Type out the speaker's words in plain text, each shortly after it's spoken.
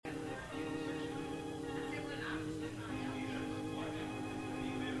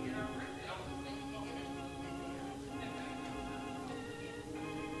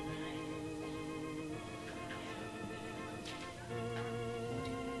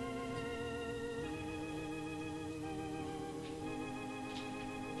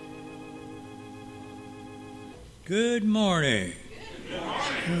Good morning.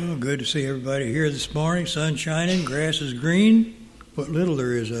 Oh, good to see everybody here this morning. Sun shining, grass is green. What little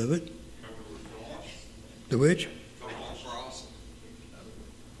there is of it. The which?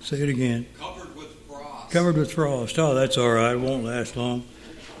 Say it again. Covered with frost. Covered with frost. Oh, that's all right. It won't last long.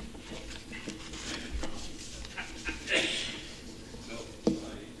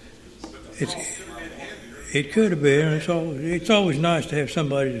 It could have been. It's always nice to have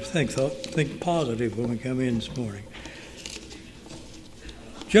somebody to think positive when we come in this morning.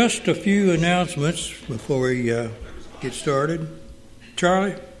 Just a few announcements before we get started.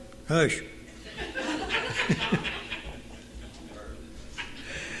 Charlie, hush.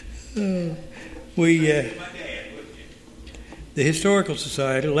 The Historical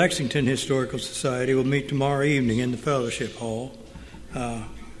Society, Lexington Historical Society, will meet tomorrow evening in the Fellowship Hall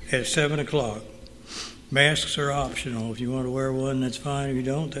at 7 o'clock. Masks are optional. If you want to wear one, that's fine. If you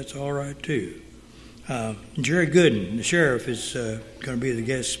don't, that's all right too. Jerry Gooden, the sheriff, is going to be the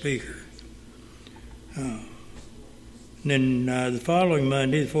guest speaker. Then the following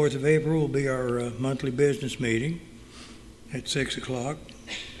Monday, the 4th of April, will be our monthly business meeting at 6 o'clock.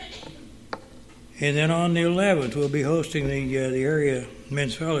 And then on the 11th, we'll be hosting the area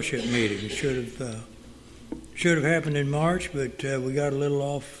men's fellowship meeting. It should have happened in March, but we got a little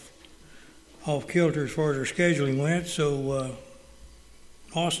off kilter as far as our scheduling went. So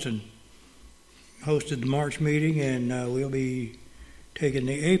Austin hosted the March meeting, and we'll be taking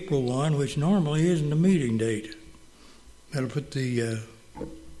the April one, which normally isn't a meeting date. That'll put the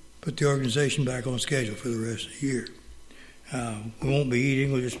organization back on schedule for the rest of the year. We won't be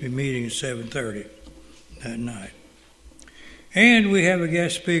eating. We'll just be meeting at 7:30 that night. And we have a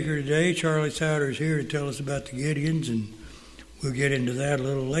guest speaker today. Charlie Souter is here to tell us about the Gideons, and we'll get into that a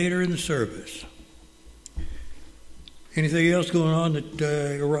little later in the service. Anything else going on that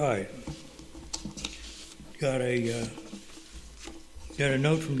you're right? Got a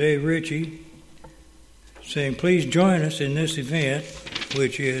note from Dave Ritchie saying, please join us in this event,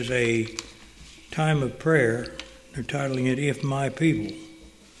 which is a time of prayer. They're titling it If My People.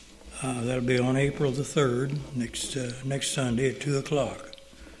 That'll be on April the 3rd, next Sunday at 2 o'clock.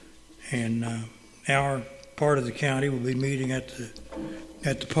 And our part of the county will be meeting at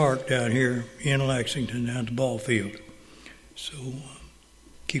the park down here in Lexington, down at the ball field. So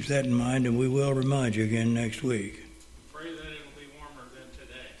keep that in mind, and we will remind you again next week. Pray that it'll be warmer than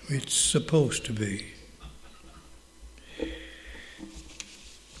today. It's supposed to be.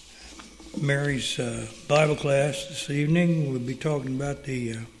 Mary's Bible class this evening, we'll be talking about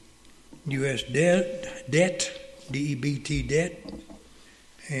the U.S. debt, D-E-B-T debt,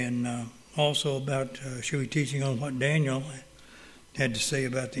 and also about, she'll be teaching on what Daniel had to say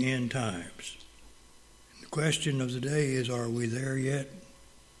about the end times. The question of the day is, are we there yet?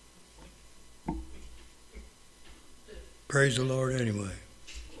 Praise the Lord anyway.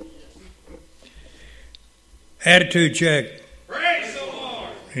 Attitude check. Praise the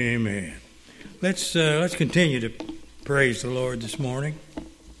Lord. Amen. Let's continue to praise the Lord this morning.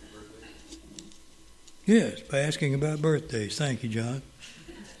 Yes, by asking about birthdays. Thank you, John.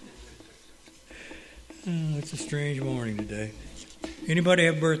 It's a strange morning today. Anybody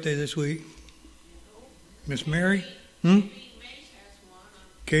have a birthday this week? Miss Mary?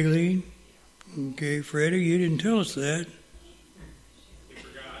 Kayleen? Okay, Freddie, you didn't tell us that. You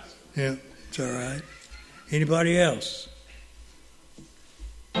forgot. Yeah, it's all right. Anybody else?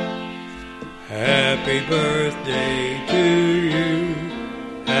 Happy birthday to you.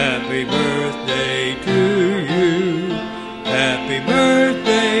 Happy birthday to you. Happy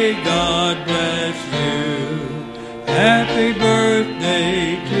birthday, God bless you. Happy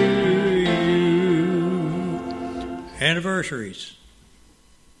birthday to you. Anniversaries.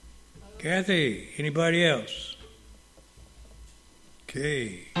 Kathy, anybody else?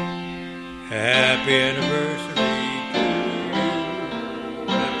 Okay. Happy anniversary to you.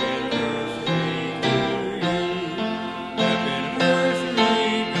 Happy anniversary to you. Happy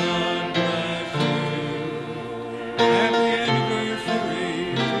anniversary, God bless you. Happy anniversary to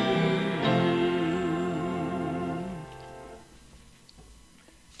you.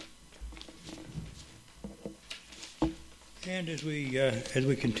 And as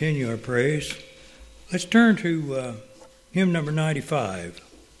we continue our praise, let's turn to hymn number 95.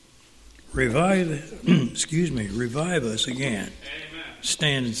 Revive us again. Amen.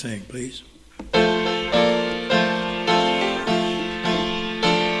 Stand and sing, please. We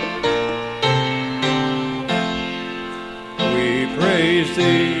praise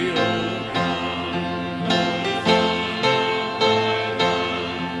thee, O God.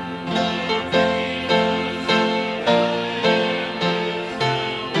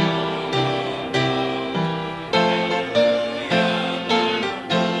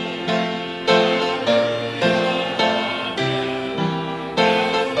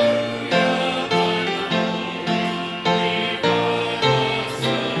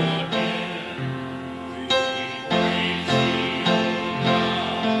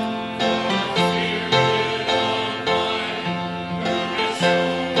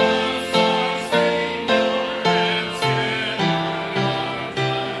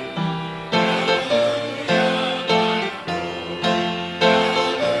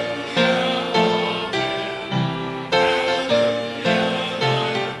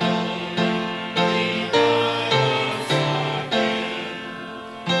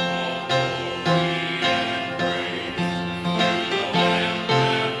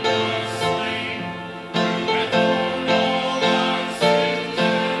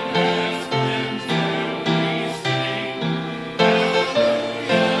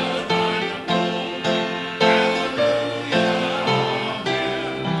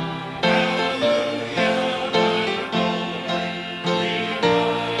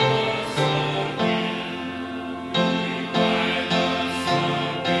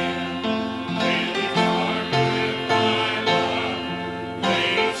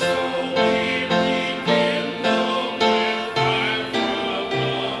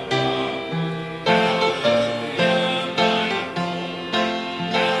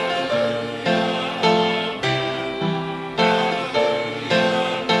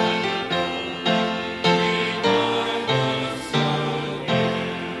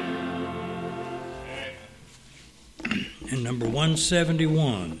 And number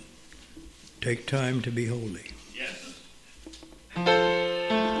 171, Take Time to Be Holy. Yes.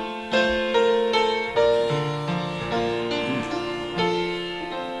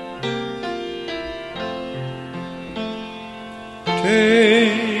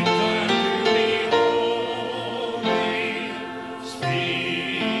 Take Time to be holy,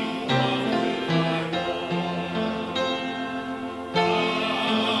 speak of my Lord.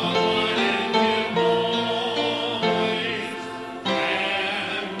 Abide in Him always,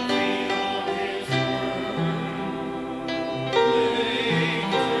 and feed on His word. Make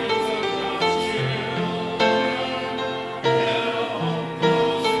friends of God's children, help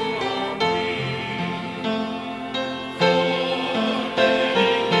those who are weak.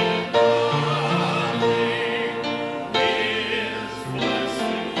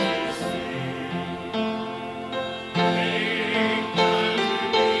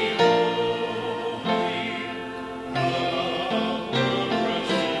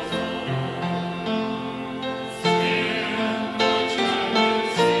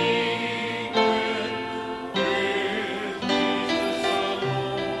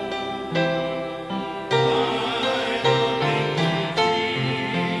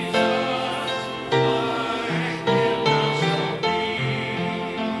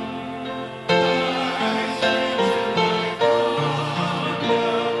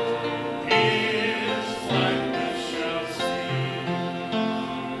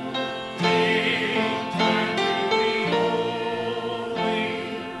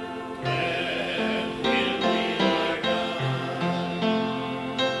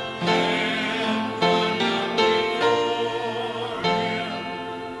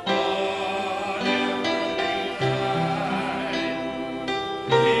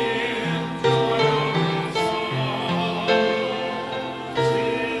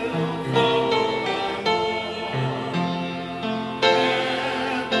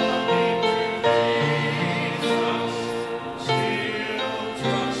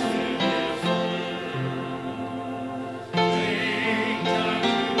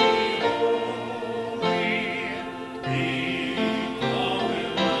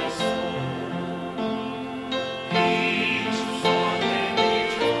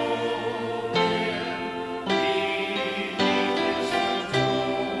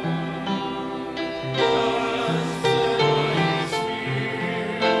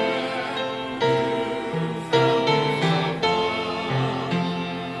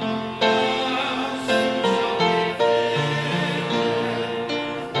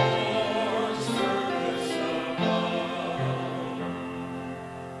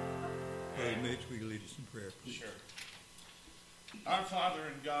 Our Father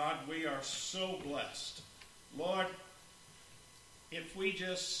and God, we are so blessed. Lord, if we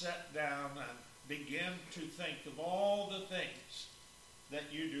just sat down and begin to think of all the things that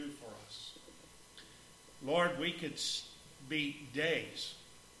you do for us, Lord, we could be days,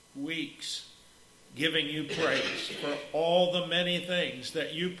 weeks, giving you praise for all the many things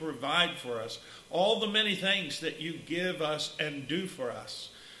that you provide for us, all the many things that you give us and do for us.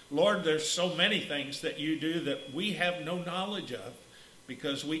 Lord, there's so many things that you do that we have no knowledge of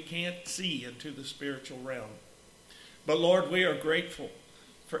because we can't see into the spiritual realm. But Lord, we are grateful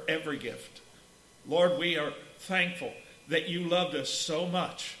for every gift. Lord, we are thankful that you loved us so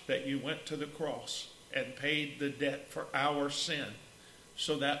much that you went to the cross and paid the debt for our sin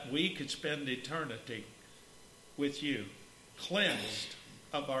so that we could spend eternity with you, cleansed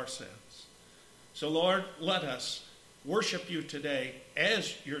of our sins. So Lord, let us worship you today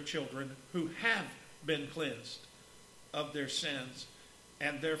as your children who have been cleansed of their sins,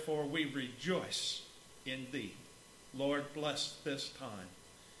 and therefore we rejoice in thee. Lord, bless this time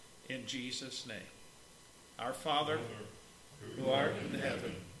in Jesus' name. Our Father, who art in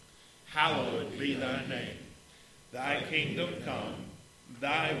heaven, hallowed be thy name. Thy kingdom come,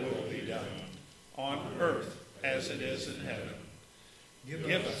 thy will be done, on earth as it is in heaven.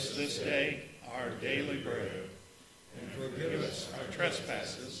 Give us this day our daily bread, and forgive us our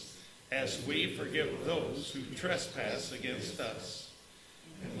trespasses, as we forgive those who trespass against us.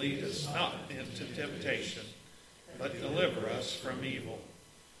 And lead us not into temptation, but deliver us from evil.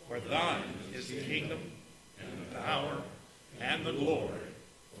 For thine is the kingdom, and the power, and the glory,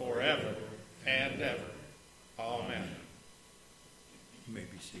 forever and ever. Amen. You may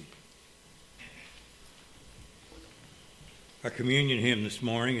be seated. Our communion hymn this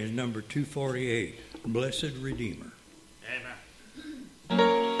morning is number 248, Blessed Redeemer. Amen.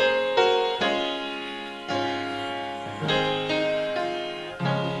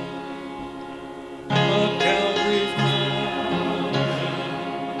 Calvary's mountain,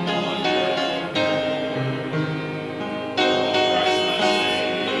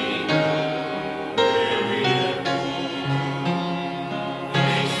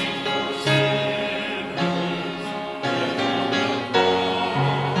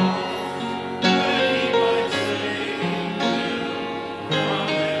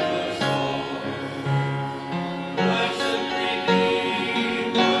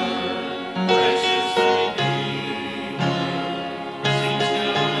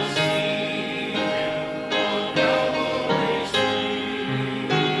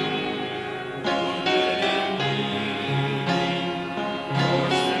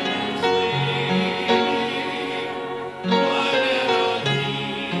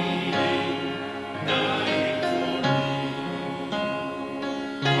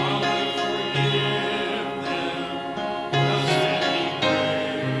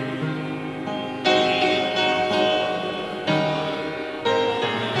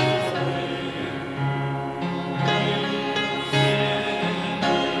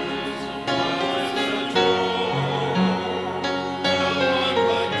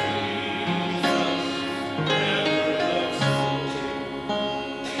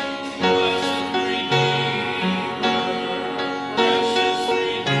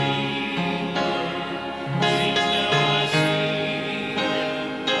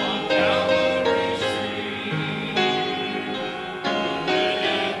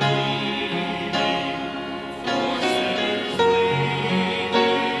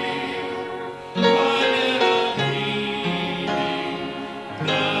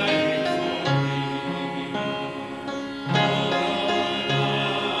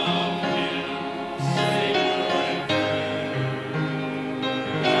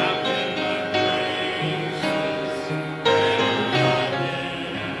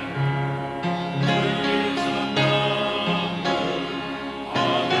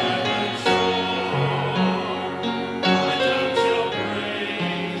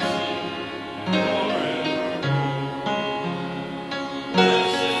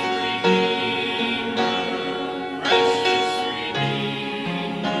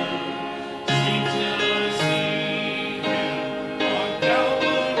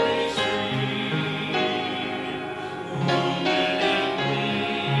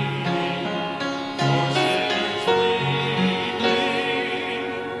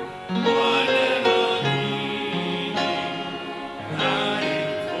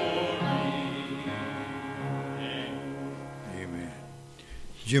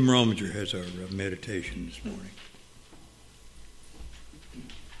 Jim Rominger has our meditation this morning.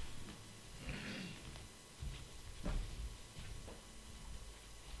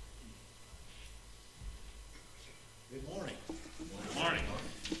 Good morning. Good morning.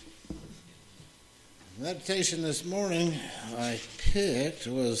 Meditation this morning I picked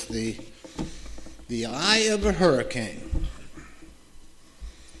was the eye of a hurricane.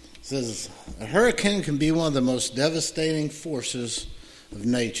 It says a hurricane can be one of the most devastating forces of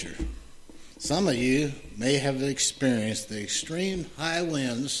nature. Some of you may have experienced the extreme high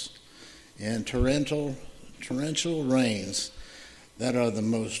winds and torrential rains that are the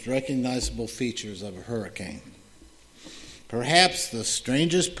most recognizable features of a hurricane. Perhaps the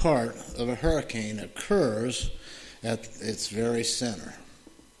strangest part of a hurricane occurs at its very center,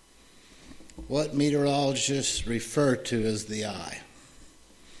 what meteorologists refer to as the eye.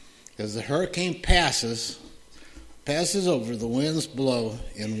 As the hurricane passes over, the winds blow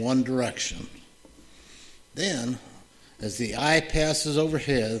in one direction. Then, as the eye passes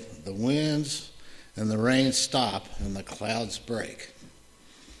overhead, the winds and the rain stop and the clouds break.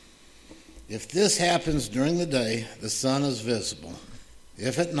 If this happens during the day, the sun is visible.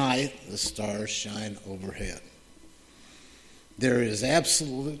 If at night, the stars shine overhead. There is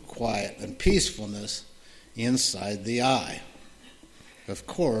absolute quiet and peacefulness inside the eye. Of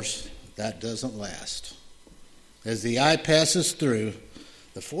course, that doesn't last. As the eye passes through,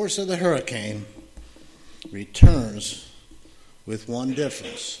 the force of the hurricane returns with one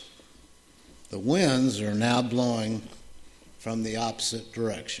difference. The winds are now blowing from the opposite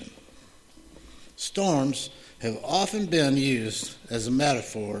direction. Storms have often been used as a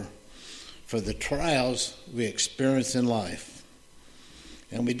metaphor for the trials we experience in life.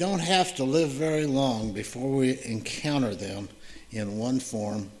 And we don't have to live very long before we encounter them in one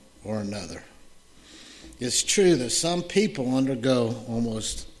form or another. It's true that some people undergo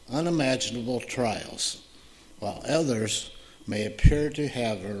almost unimaginable trials, while others may appear to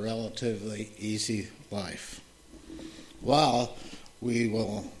have a relatively easy life. While we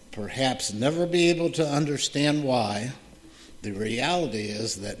will perhaps never be able to understand why, the reality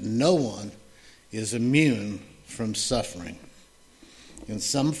is that no one is immune from suffering. In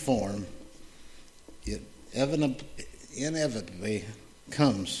some form, it inevitably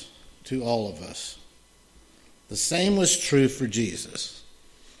comes to all of us. The same was true for Jesus.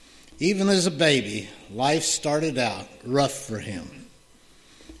 Even as a baby, life started out rough for him,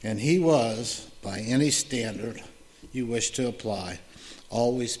 and he was, by any standard you wish to apply,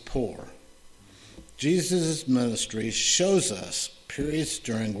 always poor. Jesus' ministry shows us periods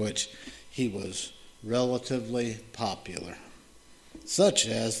during which he was relatively popular, such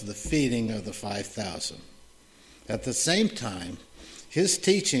as the feeding of the 5,000. At the same time, his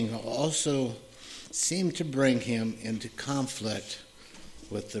teaching also seemed to bring him into conflict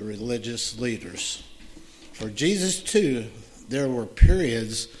with the religious leaders. For Jesus, too, there were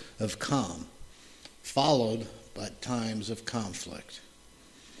periods of calm, followed by times of conflict.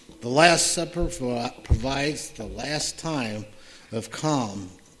 The Last Supper provides the last time of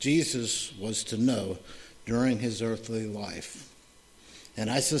calm Jesus was to know during his earthly life. And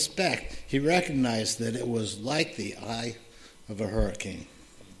I suspect he recognized that it was like the eye of a hurricane.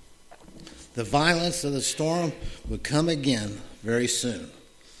 The violence of the storm would come again very soon,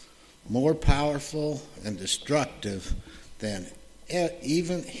 more powerful and destructive than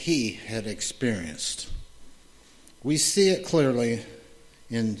even he had experienced. We see it clearly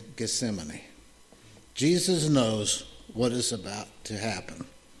in Gethsemane. Jesus knows what is about to happen.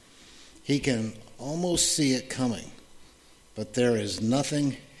 He can almost see it coming, but there is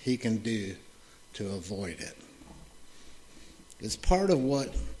nothing he can do to avoid it. It's part of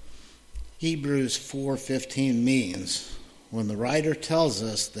what Hebrews 4:15 means when the writer tells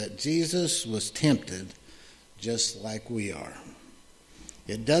us that Jesus was tempted just like we are.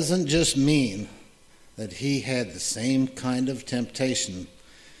 It doesn't just mean that he had the same kind of temptation.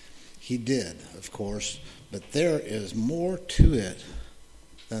 He did, of course, but there is more to it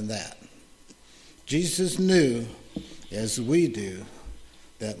than that. Jesus knew, as we do,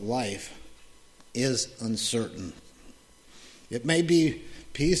 that life is uncertain. It may be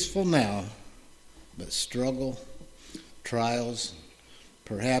peaceful now, but struggle, trials,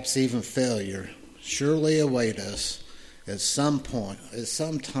 perhaps even failure surely await us at some point, at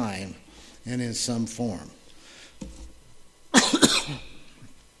some time, and in some form.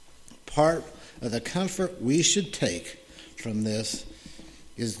 Part of the comfort we should take from this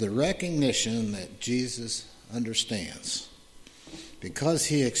is the recognition that Jesus understands, because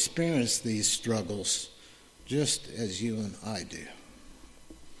he experienced these struggles just as you and I do.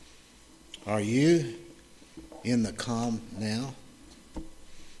 Are you in the calm now?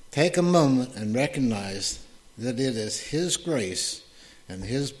 Take a moment and recognize that it is His grace and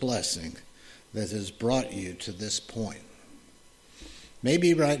His blessing that has brought you to this point.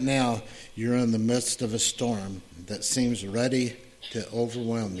 Maybe right now you're in the midst of a storm that seems ready to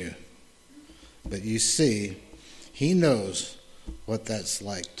overwhelm you. But you see, He knows what that's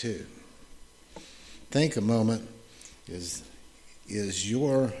like too. Think a moment, is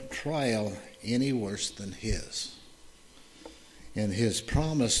your trial any worse than His? And His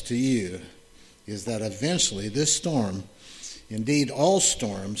promise to you is that eventually this storm, indeed all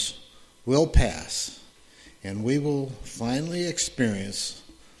storms, will pass, and we will finally experience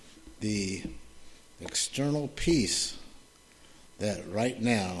the external peace that right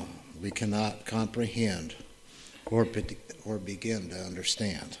now we cannot comprehend or begin to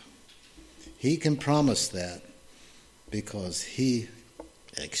understand. He can promise that because He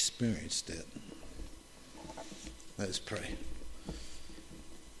experienced it. Let's pray.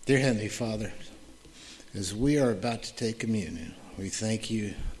 Dear Heavenly Father, as we are about to take communion, we thank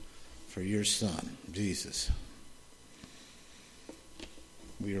You for Your Son, Jesus.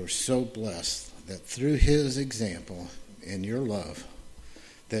 We are so blessed that through His example and Your love,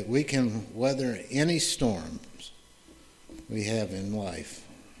 that we can weather any storms we have in life,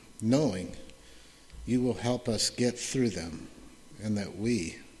 knowing You will help us get through them and that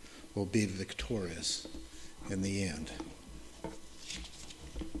we will be victorious in the end.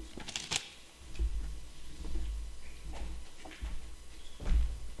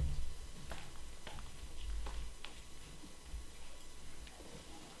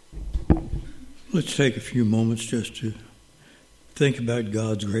 Let's take a few moments just to think about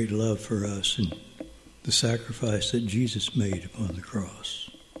God's great love for us and the sacrifice that Jesus made upon the cross.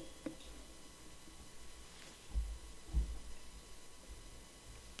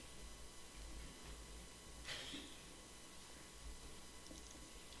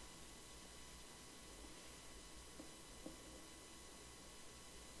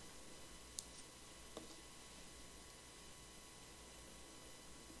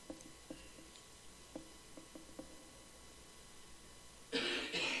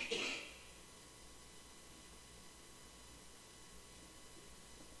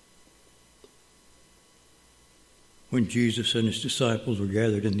 When Jesus and His disciples were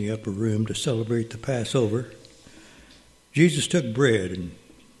gathered in the upper room to celebrate the Passover, Jesus took bread and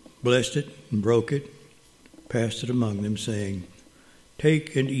blessed it and broke it, passed it among them, saying,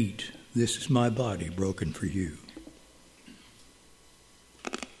 "Take and eat. This is my body broken for you."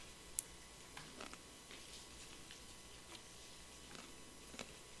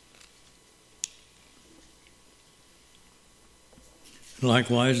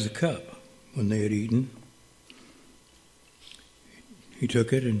 Likewise, the cup, when they had eaten, He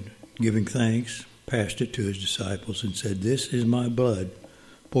took it and, giving thanks, passed it to His disciples and said, "This is my blood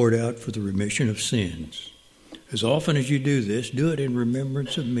poured out for the remission of sins. As often as you do this, do it in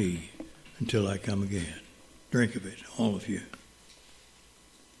remembrance of me until I come again." Drink of it, all of you.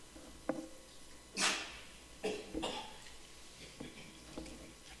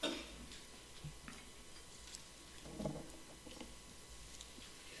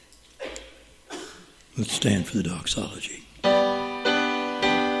 Let's stand for the doxology.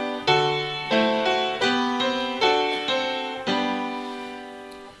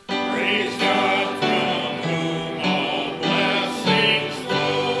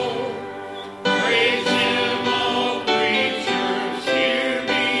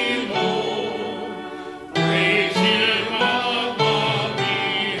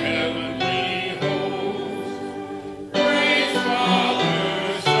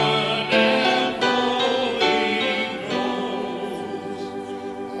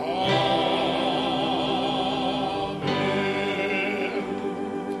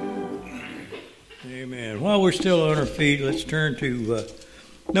 While we're still on our feet, let's turn to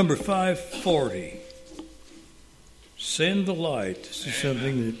number 540. Send the light. This is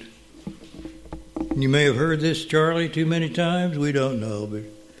something that you may have heard this, Charlie, too many times. We don't know, but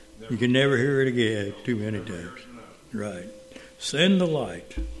you can never hear it again too many times. Right. Send the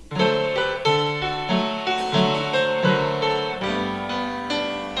light.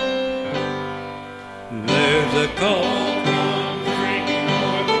 There's a call.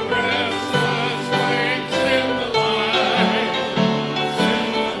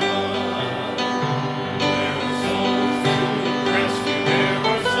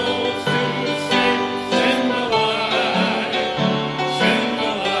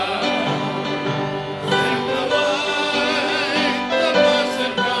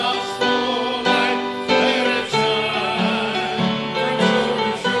 Blessed God.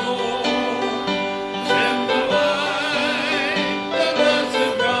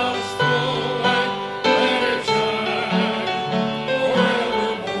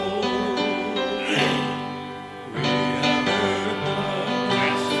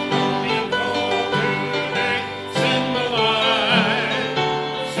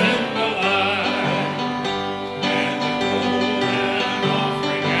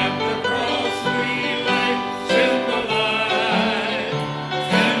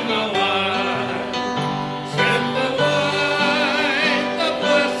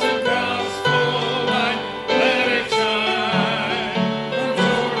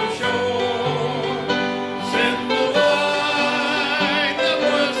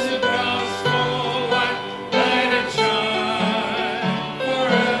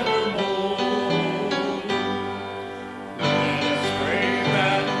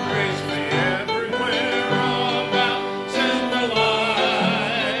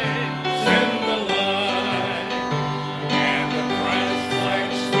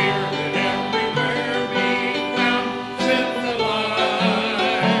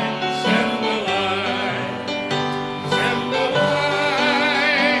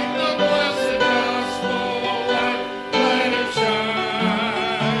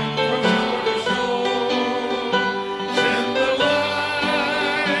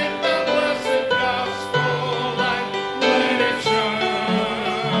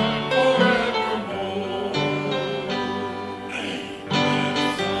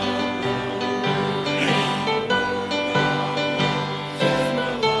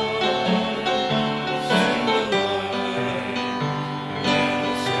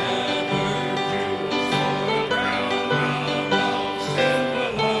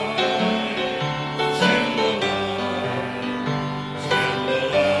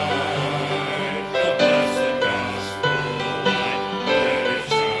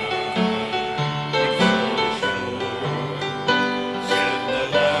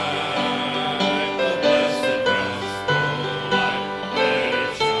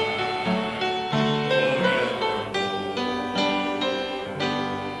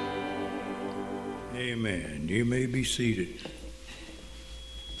 be seated.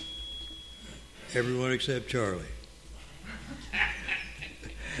 Everyone except Charlie.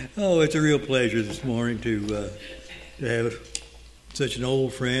 Oh, it's a real pleasure this morning to have such an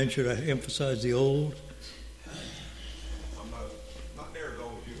old friend. Should I emphasize the old? I'm not near as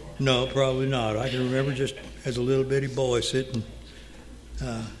old as you are. No, probably not. I can remember just as a little bitty boy sitting,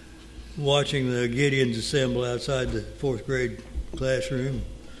 watching the Gideons assemble outside the fourth grade classroom.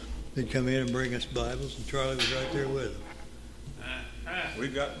 They'd come in and bring us Bibles, and Charlie was right there with them.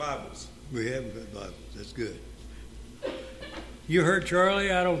 We've got Bibles. We have got Bibles. That's good. You heard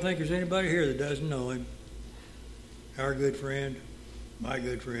Charlie? I don't think there's anybody here that doesn't know him. Our good friend, my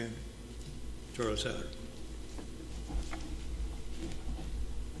good friend, Charlie Souter.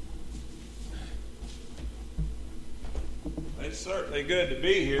 It's certainly good to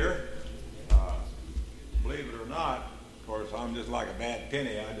be here. Believe it or not, of course, I'm just like a bad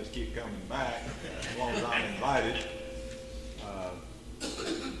penny. I just keep coming back as long as I'm invited.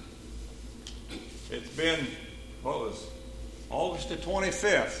 It's been, what was August the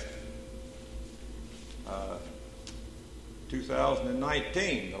 25th,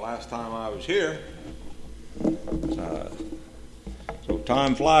 2019, the last time I was here. So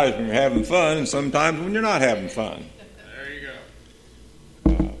time flies when you're having fun, and sometimes when you're not having fun. There you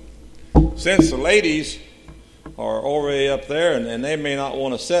go. Since the ladies are already up there, and they may not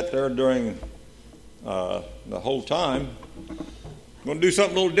want to sit there during the whole time, I'm going to do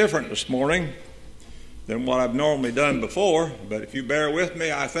something a little different this morning than what I've normally done before. But if you bear with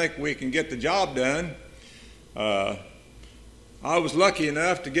me, I think we can get the job done. I was lucky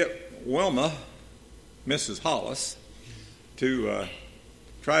enough to get Wilma, Mrs. Hollis, to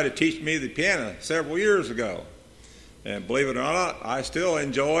try to teach me the piano several years ago. And believe it or not, I still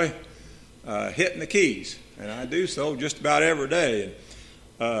enjoy hitting the keys, and I do so just about every day.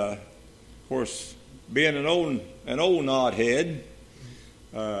 Of course, being an old knothead,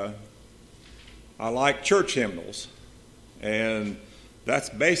 I like church hymnals, and that's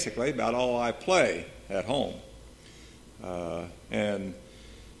basically about all I play at home. And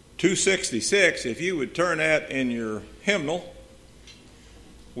 266, if you would turn that in your hymnal,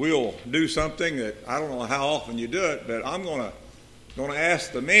 we'll do something that I don't know how often you do it, but I'm going to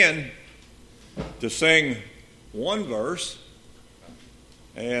ask the men to sing one verse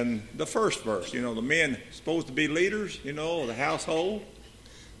and the first verse. You know, the men are supposed to be leaders, of the household.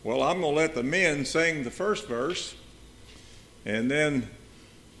 Well, I'm going to let the men sing the first verse, and then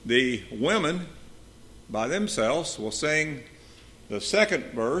the women by themselves will sing the second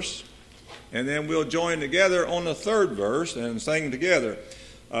verse, and then we'll join together on the third verse and sing together.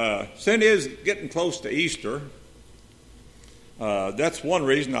 Since it is getting close to Easter, that's one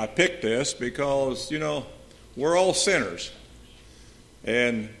reason I picked this, because, we're all sinners.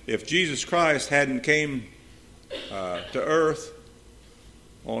 And if Jesus Christ hadn't came to earth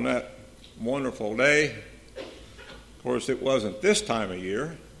on that wonderful day, of course it wasn't this time of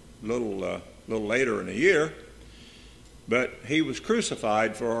year, a little later in the year, but he was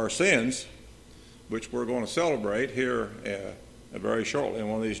crucified for our sins, which we're going to celebrate here very shortly in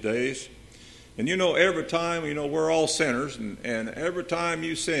one of these days. And every time, we're all sinners, and every time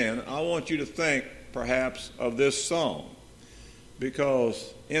you sin, I want you to think perhaps of this song,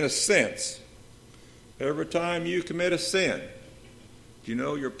 because in a sense, every time you commit a sin,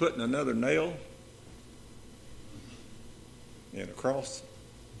 you're putting another nail in the cross,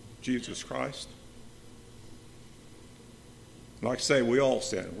 Jesus Christ. Like I say, we all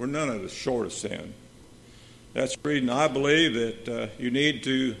sin. We're none of us short of sin. That's the reason I believe that you need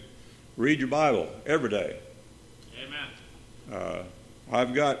to read your Bible every day. Amen.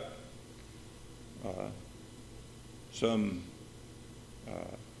 I've got some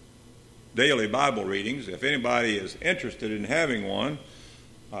daily Bible readings. If anybody is interested in having one,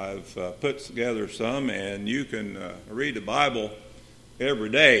 I've put together some, and you can read the Bible every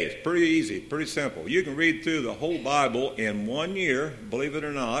day. It's pretty easy, pretty simple. You can read through the whole Bible in 1 year, believe it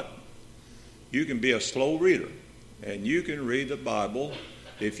or not. You can be a slow reader, and you can read the Bible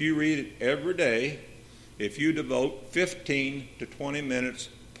if you read it every day, if you devote 15 to 20 minutes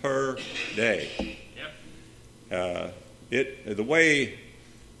per day. Yep. The way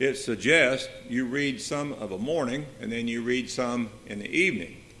it suggests, you read some of a morning, and then you read some in the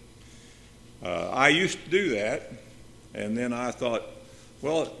evening. I used to do that, and then I thought,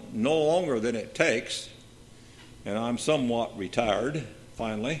 well, no longer than it takes, and I'm somewhat retired,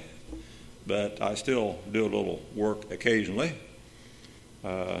 finally, but I still do a little work occasionally,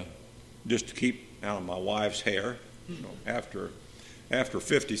 just to keep out of my wife's hair. After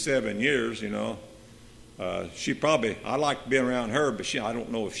 57 years, I like being around her, but I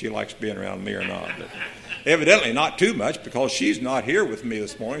don't know if she likes being around me or not. But evidently not too much, because she's not here with me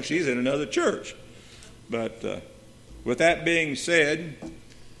this morning. She's in another church. But with that being said,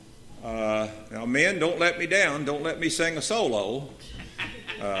 now men, don't let me down. Don't let me sing a solo.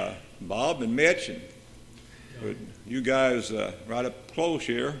 Bob and Mitch, and you guys right up close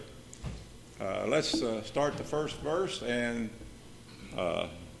here. Let's start the first verse, and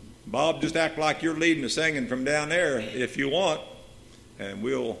Bob, just act like you're leading the singing from down there if you want, and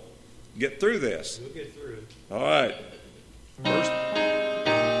we'll get through this. We'll get through it. All right. First.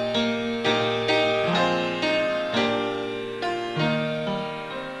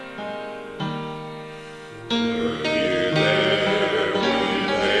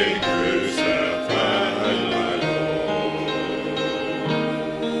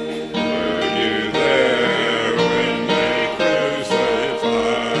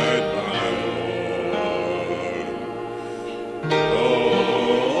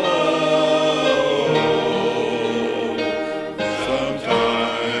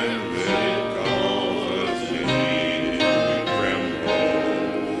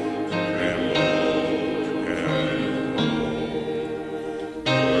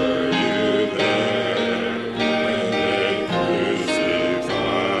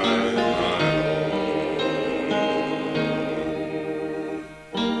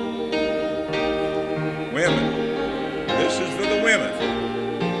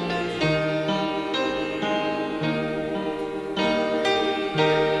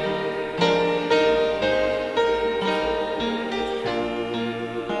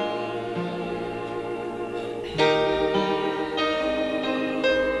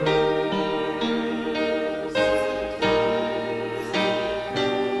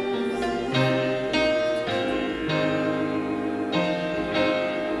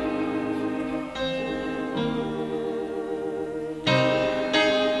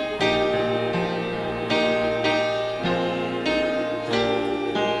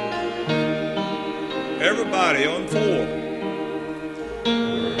 Everybody on 4.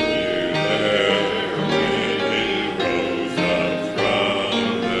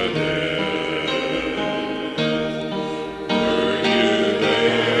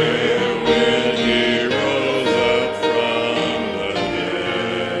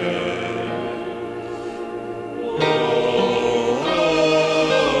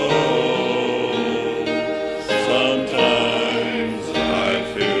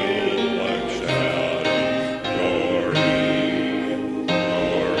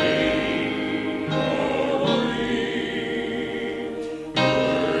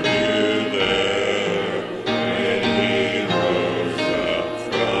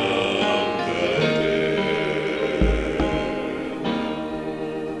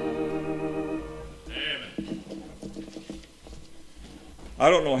 I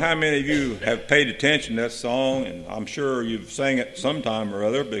don't know how many of you have paid attention to that song, and I'm sure you've sang it sometime or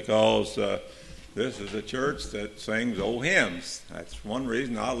other, because this is a church that sings old hymns. That's one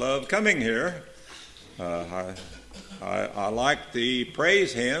reason I love coming here. I like the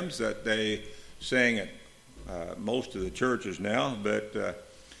praise hymns that they sing at most of the churches now, but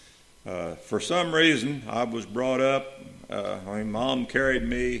for some reason I was brought up, Mom carried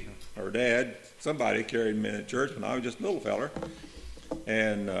me, or Dad, somebody carried me in church when I was just a little feller.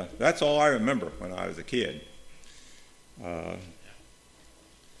 And that's all I remember when I was a kid.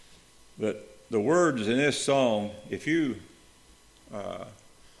 But the words in this song, if you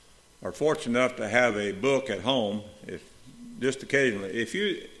are fortunate enough to have a book at home, if just occasionally, if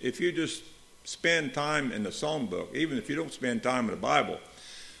you just spend time in the song book, even if you don't spend time in the Bible,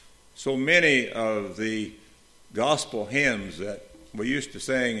 so many of the gospel hymns that we used to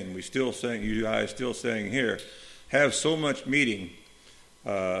sing and we still sing, you guys still sing here, have so much meaning.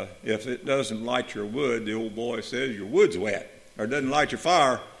 If it doesn't light your wood, the old boy says, your wood's wet. Or it doesn't light your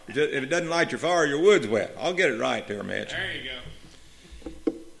fire. If it doesn't light your fire, your wood's wet. I'll get it right there, Mitch. There you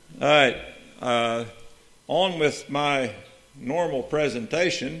go. All right. On with my normal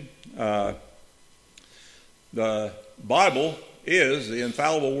presentation. The Bible is the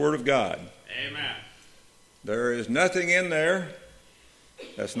infallible Word of God. Amen. There is nothing in there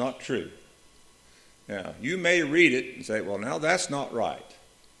that's not true. Now, you may read it and say, well, now that's not right.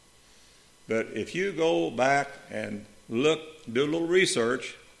 But if you go back and look, do a little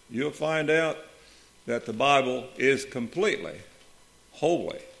research, you'll find out that the Bible is completely,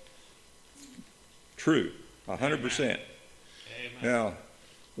 wholly true, 100%. Amen. Now,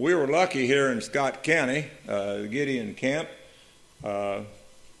 we were lucky here in Scott County, Gideon Camp.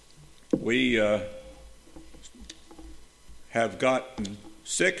 We have gotten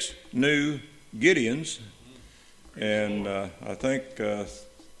 6 new Gideons, and I think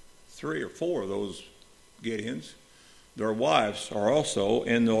 3 or 4 of those Gideons, their wives are also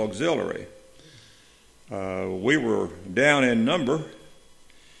in the auxiliary. We were down in number,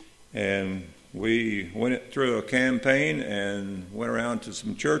 and we went through a campaign and went around to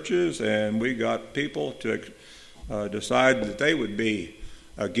some churches, and we got people to decide that they would be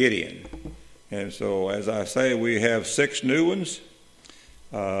a Gideon. And so, as I say, we have 6 new ones.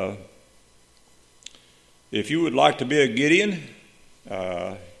 If you would like to be a Gideon,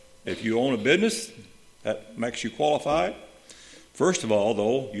 if you own a business, that makes you qualified. First of all,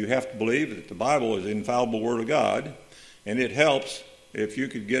 though, you have to believe that the Bible is the infallible Word of God, and it helps if you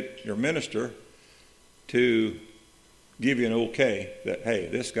could get your minister to give you an okay that, hey,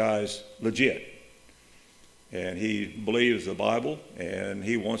 this guy's legit. And he believes the Bible, and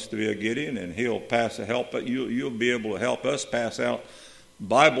he wants to be a Gideon, and he'll pass a help. But you'll be able to help us pass out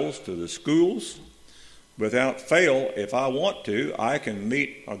Bibles to the schools. Without fail, if I want to, I can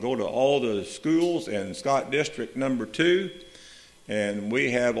I'll go to all the schools in Scott District number 2, and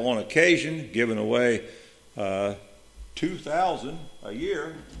we have on occasion given away 2,000 a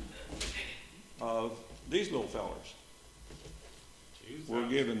year of these little fellers.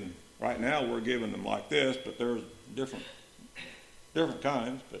 Right now we're giving them like this, but there's different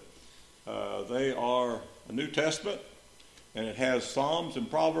kinds, but they are a New Testament, and it has Psalms and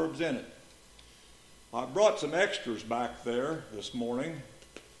Proverbs in it. I brought some extras back there this morning.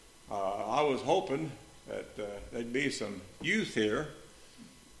 I was hoping that there'd be some youth here,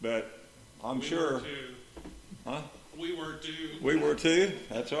 but I'm sure. Were too. Huh? We were too. We were too?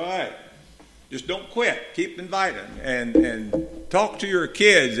 That's all right. Just don't quit. Keep inviting and talk to your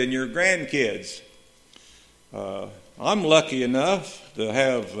kids and your grandkids. I'm lucky enough to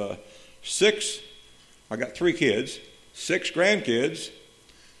have 6. I got 3 kids, 6 grandkids,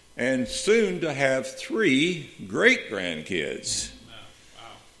 and soon to have 3 great-grandkids. Wow.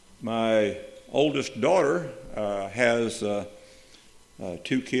 My oldest daughter has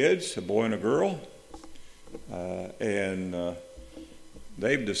 2 kids, a boy and a girl, and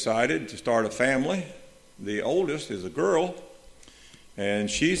they've decided to start a family. The oldest is a girl,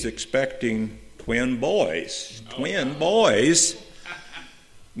 and she's expecting twin boys. Boys,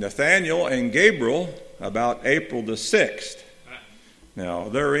 Nathaniel and Gabriel, about April the 6th. Now,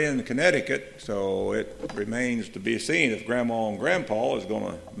 they're in Connecticut, so it remains to be seen if Grandma and Grandpa is going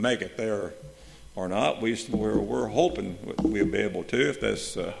to make it there or not. We're hoping we'll be able to if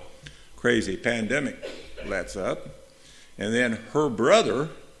this crazy pandemic lets up. And then her brother,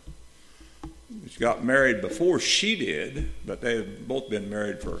 she got married before she did, but they've both been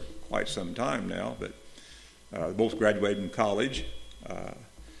married for quite some time now, but both graduated from college.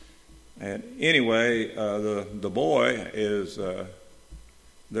 And anyway, the boy is...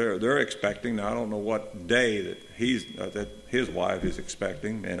 They're expecting. Now, I don't know what day that that his wife is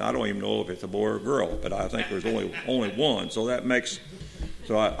expecting, and I don't even know if it's a boy or a girl. But I think there's only one. So that makes.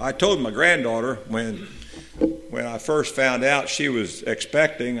 So I told my granddaughter when I first found out she was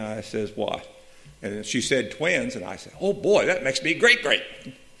expecting, I says, "What?" And she said twins, and I said, "Oh boy, that makes me great."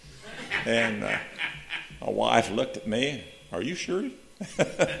 And my wife looked at me. Are you sure?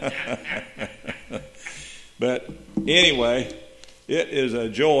 But anyway. It is a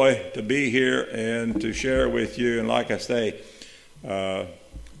joy to be here and to share with you. And like I say,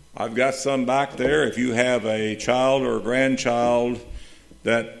 I've got some back there. If you have a child or a grandchild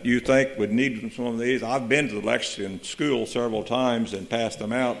that you think would need some of these, I've been to the Lexington school several times and passed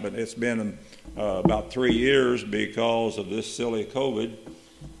them out, but it's been about 3 years because of this silly COVID.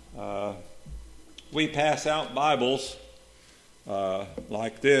 We pass out Bibles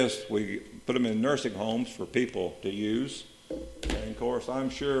like this. We put them in nursing homes for people to use. And of course, I'm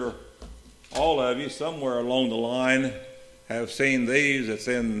sure all of you somewhere along the line have seen these. It's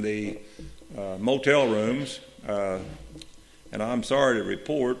in the motel rooms. And I'm sorry to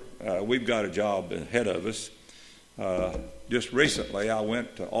report, we've got a job ahead of us. Just recently, I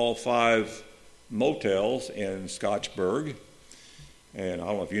went to all 5 motels in Scottsburg. And I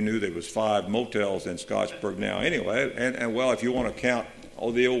don't know if you knew there was 5 motels in Scottsburg now anyway. And well, if you want to count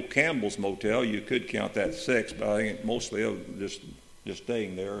the old Campbell's Motel, you could count that 6, but I think mostly of just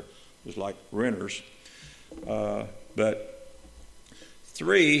staying there was like renters. But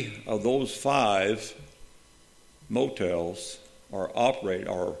 3 of those 5 motels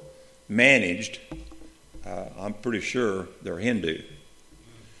are managed. I'm pretty sure they're Hindu.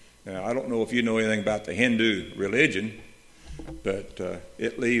 Now, I don't know if you know anything about the Hindu religion, but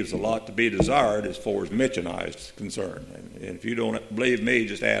it leaves a lot to be desired as far as Mitch and I is concerned. And if you don't believe me,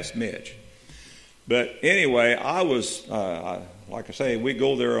 just ask Mitch. But anyway, I was, like I say, we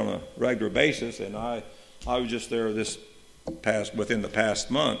go there on a regular basis, and I was just there within the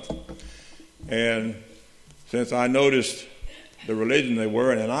past month. And since I noticed the religion they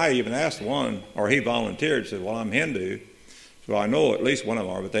were, and I even asked one, or he volunteered, said, well, I'm Hindu. So I know at least one of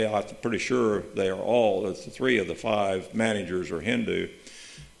them are, but I'm pretty sure they are all. The 3 of the 5 managers are Hindu.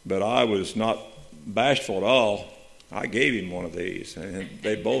 But I was not bashful at all. I gave him one of these, and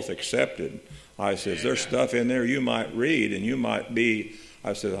they both accepted. I said, there's stuff in there you might read, and you might be,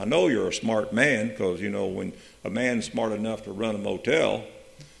 I said, I know you're a smart man, because, when a man's smart enough to run a motel,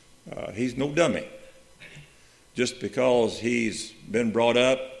 he's no dummy. Just because he's been brought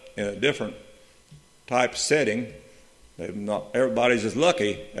up in a different type setting, not everybody's as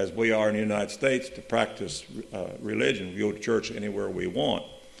lucky as we are in the United States to practice religion. We go to church anywhere we want.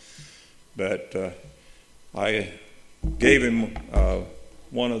 But I gave him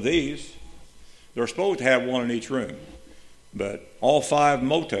one of these. They're supposed to have one in each room, but all 5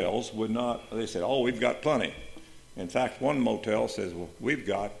 motels would not. They said, "Oh, we've got plenty." In fact, one motel says, "Well, we've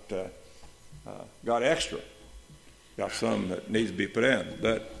got extra, got some that needs to be put in."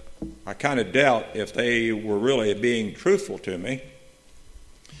 But I kind of doubt if they were really being truthful to me.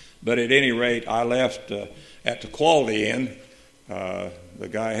 But at any rate, I left at the Quality Inn. The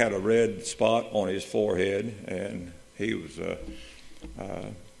guy had a red spot on his forehead, and he was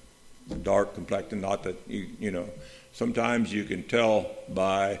dark complected. Not that sometimes you can tell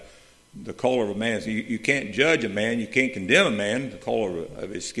by the color of a man. You can't judge a man, you can't condemn a man, the color of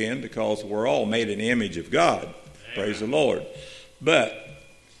his skin, because we're all made in the image of God. Amen. Praise the Lord. But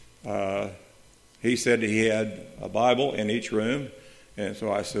he said that he had a Bible in each room, and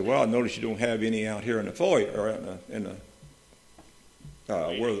so I said, well, I notice you don't have any out here in the foyer or in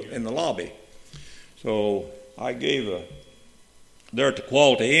the lobby. So I gave there at the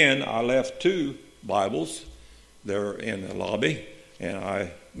Quality Inn, I left 2 Bibles there in the lobby, and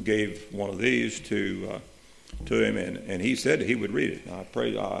I gave one of these to him, and he said he would read it. And I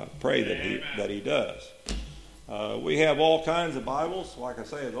pray that he does. We have all kinds of Bibles. Like I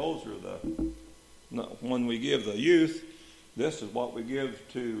say, those are when we give the youth. This is what we give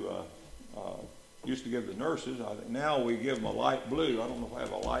to. Used to give the nurses. I think now we give them a light blue. I don't know if I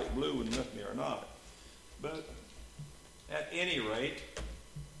have a light blue one with me or not. But at any rate,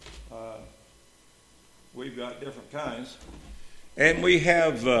 we've got different kinds. And we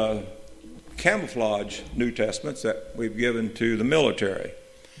have camouflage New Testaments that we've given to the military.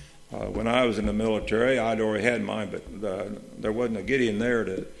 When I was in the military, I'd already had mine, but there wasn't a Gideon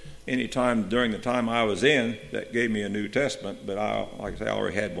there any time during the time I was in that gave me a New Testament, but like I say, I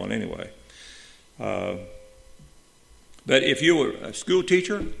already had one anyway. But if you were a school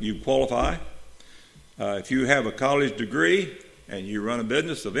teacher, you qualify. If you have a college degree and you run a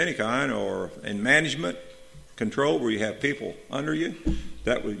business of any kind or in management control where you have people under you,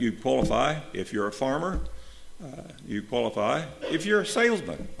 you qualify. If you're a farmer, you qualify. If you're a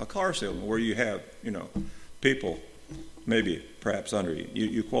salesman, a car salesman, where you have people maybe perhaps under you,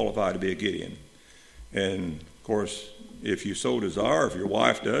 you qualify to be a Gideon. And of course, if you so desire, if your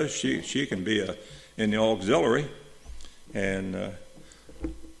wife does, she can be in the auxiliary. And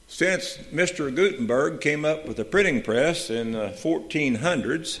since Mr. Gutenberg came up with the printing press in the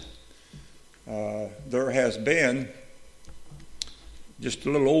 1400s, there has been just a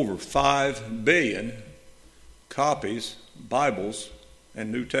little over 5 billion copies, Bibles,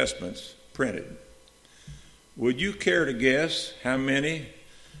 and New Testaments printed. Would you care to guess how many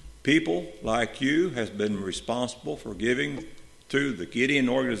people like you has been responsible for giving to the Gideon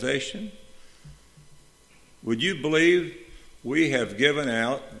organization? Would you believe we have given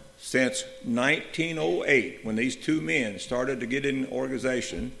out since 1908, when these 2 men started to get in the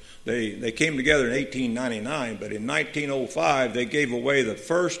organization? They came together in 1899, but in 1905 they gave away the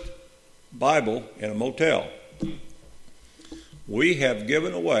first Bible in a motel. We have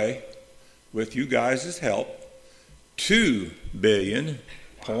given away, with you guys' help, 2 billion.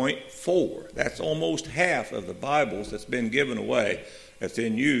 0.4. That's almost half of the Bibles that's been given away that's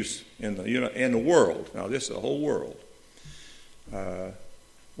in use in the world. Now, this is the whole world.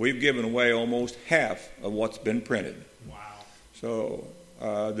 We've given away almost half of what's been printed. Wow. So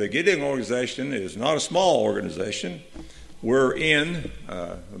the Gideon organization is not a small organization. We're in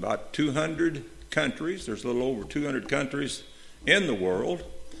about 200 countries. There's a little over 200 countries in the world,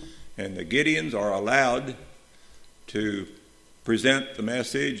 and the Gideons are allowed to present the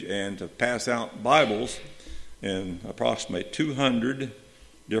message and to pass out Bibles in approximately 200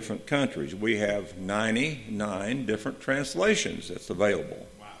 different countries. We have 99 different translations that's available.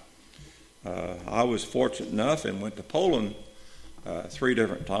 Wow. I was fortunate enough and went to Poland 3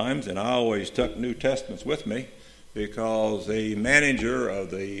 different times, and I always took New Testaments with me because the manager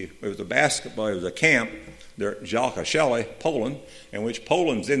of it was a camp there at Zalkaszele, Poland, in which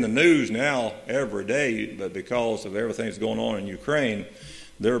Poland's in the news now every day, but because of everything that's going on in Ukraine,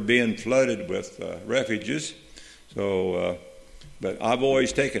 they're being flooded with refugees. So, but I've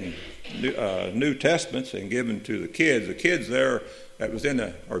always taken New Testaments and given to the kids. The kids there that was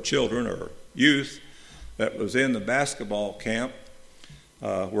or children or youth that was in the basketball camp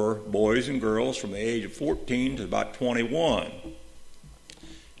were boys and girls from the age of 14 to about 21.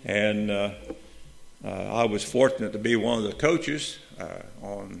 And I was fortunate to be one of the coaches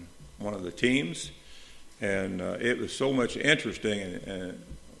on one of the teams. And it was so much interesting and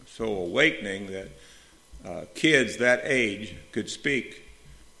so awakening that kids that age could speak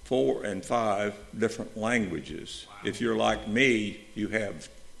 4 and 5 different languages. Wow. If you're like me,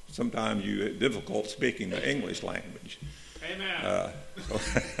 sometimes you have difficult speaking the English language. Amen.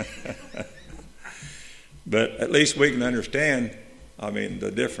 But at least we can understand,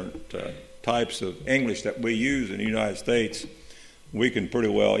 the different types of English that we use in the United States. We can pretty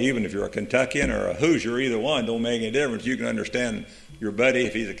well, even if you're a Kentuckian or a Hoosier, either one, don't make any difference. You can understand your buddy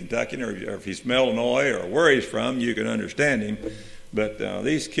if he's a Kentuckian or if he's from Illinois or where he's from, you can understand him. But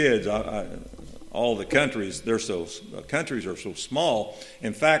these kids, all the countries, countries are so small.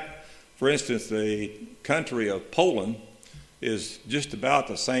 In fact, for instance, the country of Poland is just about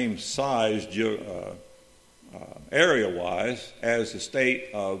the same size area-wise as the state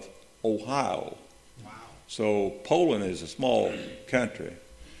of Ohio. Wow. So Poland is a small country,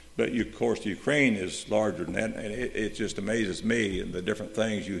 but of course Ukraine is larger than that, and it just amazes me and the different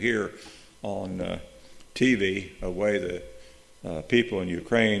things you hear on TV, the way the people in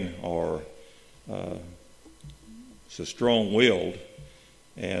Ukraine are so strong-willed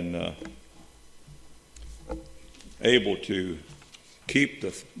and able to keep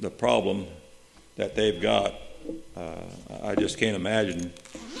the problem that they've got. I just can't imagine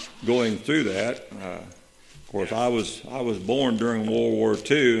going through that. Of course, I was born during World War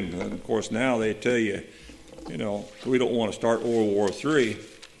II, and of course now they tell you, we don't want to start World War III.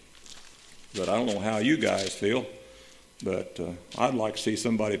 But I don't know how you guys feel. But I'd like to see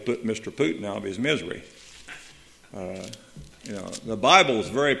somebody put Mr. Putin out of his misery. The Bible is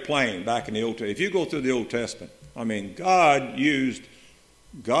very plain back in the Old Testament. If you go through the Old Testament, God used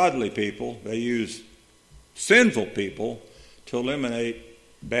godly people. They used sinful people to eliminate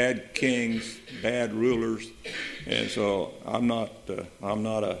bad kings, bad rulers. And so I'm not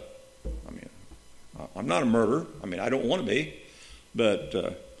a murderer. I don't want to be.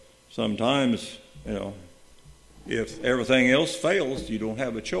 But sometimes, if everything else fails, you don't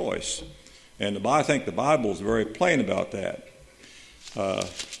have a choice. And I think the Bible is very plain about that.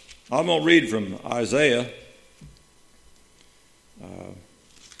 I'm going to read from Isaiah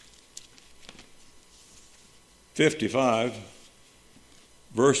 55,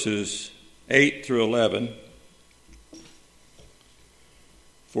 verses 8 through 11.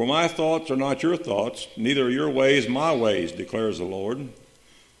 For my thoughts are not your thoughts, neither are your ways my ways, declares the Lord.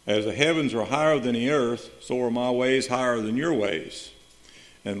 As the heavens are higher than the earth, so are my ways higher than your ways,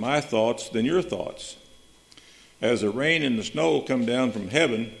 and my thoughts than your thoughts. As the rain and the snow come down from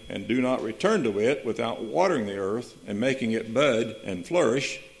heaven, and do not return to it without watering the earth and making it bud and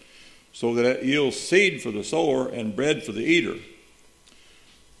flourish, so that it yields seed for the sower and bread for the eater,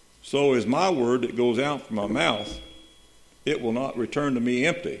 so is my word that goes out from my mouth. It will not return to me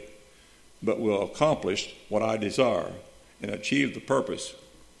empty, but will accomplish what I desire and achieve the purpose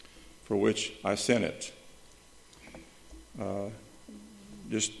for which I sent it.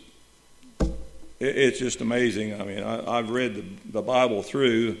 It's just amazing. I've read the Bible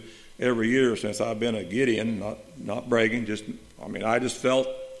through every year since I've been a Gideon, not bragging. I just felt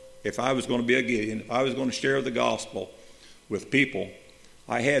if I was going to be a Gideon, if I was going to share the gospel with people,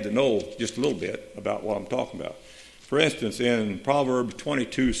 I had to know just a little bit about what I'm talking about. For instance, in Proverbs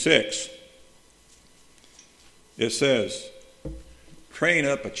 22:6, it says, train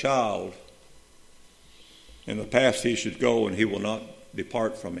up a child in the path he should go, and he will not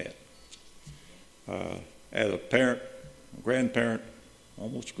depart from it. As a parent, a grandparent,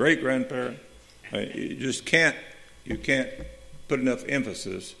 almost great-grandparent, you can't put enough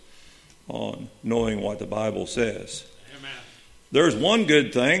emphasis on knowing what the Bible says. Amen. There's one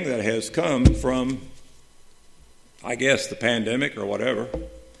good thing that has come from, I guess, the pandemic or whatever.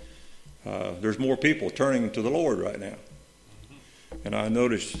 There's more people turning to the Lord right now. And I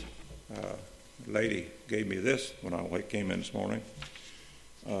noticed a lady gave me this when I came in this morning.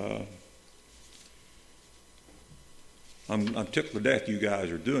 I'm tickled to death you guys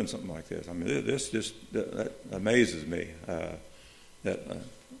are doing something like this. This just that amazes me. that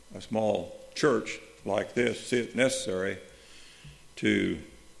a small church like this is necessary to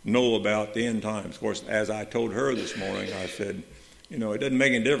know about the end times. Of course, as I told her this morning, I said, it doesn't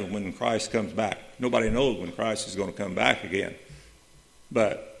make any difference when Christ comes back. Nobody knows when Christ is going to come back again.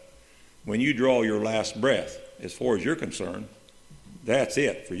 But when you draw your last breath, as far as you're concerned, that's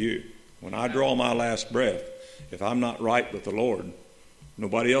it for you. When I draw my last breath, if I'm not right with the Lord,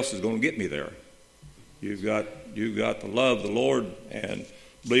 nobody else is going to get me there. You've got to love the Lord and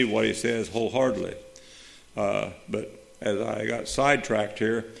believe what he says wholeheartedly. But as I got sidetracked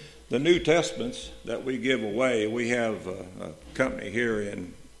here, the New Testaments that we give away, we have a company here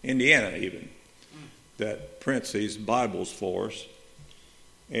in Indiana even that prints these Bibles for us.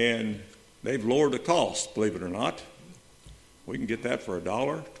 And they've lowered the cost, believe it or not. We can get that for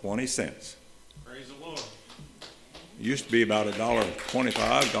 $1.20. Praise the Lord. It used to be about $1.25,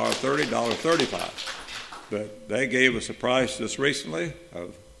 $1.30, $1.35. But they gave us a price just recently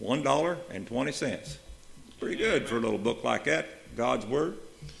of $1.20. Pretty good for a little book like that, God's Word.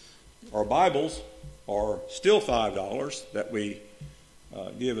 Our Bibles are still $5 that we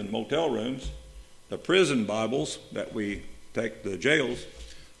give in motel rooms. The prison Bibles that we take to the jails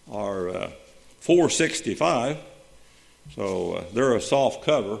are $4.65. So they're a soft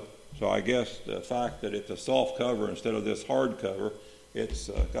cover. So I guess the fact that it's a soft cover instead of this hard cover, it's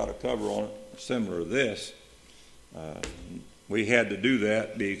got a cover on it similar to this. We had to do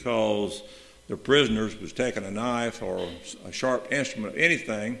that because the prisoners was taking a knife or a sharp instrument,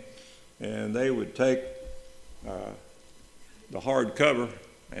 anything, and they would take the hard cover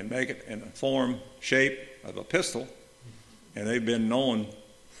and make it in the form, shape of a pistol, and they've been known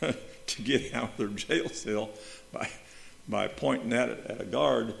to get out of their jail cell by pointing that at a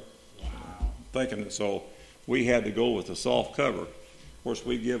guard. Wow. Thinking that, so we had to go with the soft cover. Of course,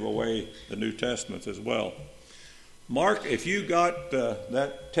 we give away the New Testaments as well. Mark, if you got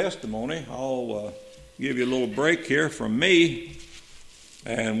that testimony, I'll give you a little break here from me,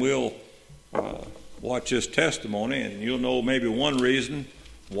 and we'll watch this testimony, and you'll know maybe one reason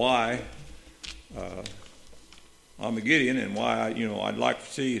why I'm a Gideon and why I'd like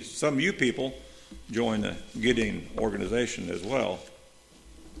to see some of you people join the Gideon organization as well.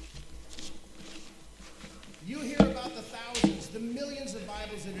 You hear about the thousands, the millions of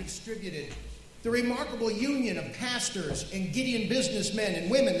Bibles that are distributed, the remarkable union of pastors and Gideon businessmen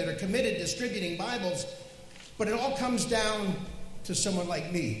and women that are committed to distributing Bibles, but it all comes down to someone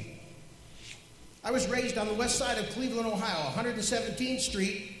like me. I was raised on the west side of Cleveland, Ohio, 117th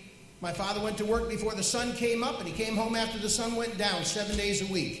Street. My father went to work before the sun came up, and he came home after the sun went down 7 days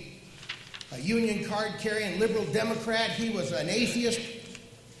a week. A Union card-carrying liberal Democrat, he was an atheist.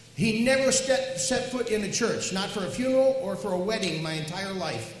 He never set foot in a church, not for a funeral or for a wedding my entire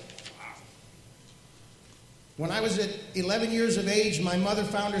life. When I was at 11 years of age, my mother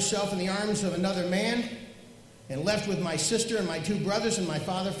found herself in the arms of another man and left with my sister and my two brothers, and my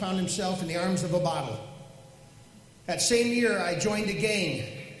father found himself in the arms of a bottle. That same year, I joined a gang.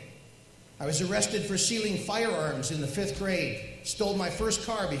 I was arrested for stealing firearms in the 5th grade, stole my first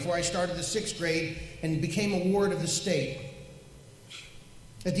car before I started the 6th grade, and became a ward of the state.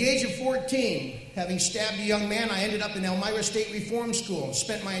 At the age of 14, having stabbed a young man, I ended up in Elmira State Reform School and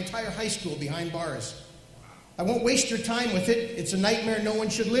spent my entire high school behind bars. I won't waste your time with it. It's a nightmare no one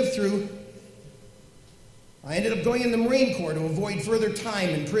should live through. I ended up going in the Marine Corps to avoid further time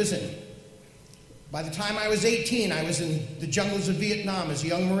in prison. By the time I was 18, I was in the jungles of Vietnam as a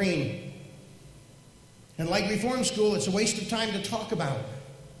young Marine. And like Reform School, it's a waste of time to talk about.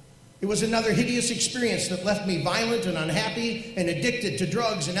 It was another hideous experience that left me violent and unhappy and addicted to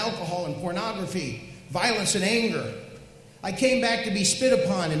drugs and alcohol and pornography, violence and anger. I came back to be spit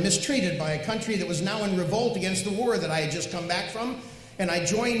upon and mistreated by a country that was now in revolt against the war that I had just come back from. And I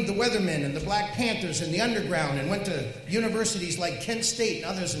joined the Weathermen and the Black Panthers and the Underground and went to universities like Kent State and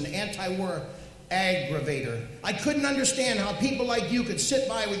others in the anti-war aggravator. I couldn't understand how people like you could sit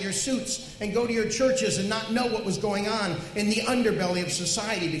by with your suits and go to your churches and not know what was going on in the underbelly of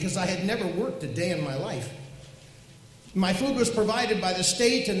society, because I had never worked a day in my life. My food was provided by the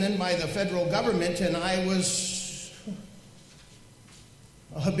state and then by the federal government, and I was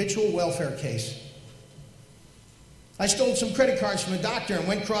a habitual welfare case. I stole some credit cards from a doctor and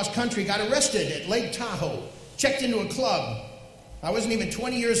went cross-country, got arrested at Lake Tahoe, checked into a club. I wasn't even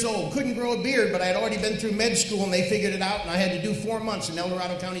 20 years old, couldn't grow a beard, but I had already been through med school and they figured it out, and I had to do 4 months in El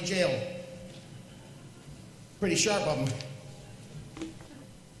Dorado County Jail. Pretty sharp of them.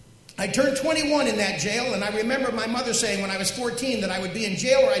 I turned 21 in that jail, and I remember my mother saying when I was 14 that I would be in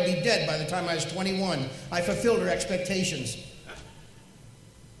jail or I'd be dead by the time I was 21. I fulfilled her expectations.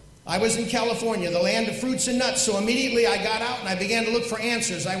 I was in California, the land of fruits and nuts, so immediately I got out and I began to look for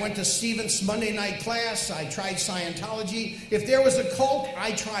answers. I went to Stephen's Monday night class. I tried Scientology. If there was a cult,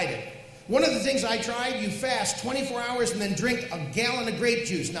 I tried it. One of the things I tried, you fast 24 hours and then drink a gallon of grape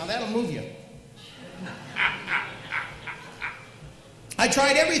juice. Now that'll move you. I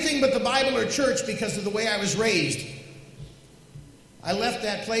tried everything but the Bible or church because of the way I was raised. I left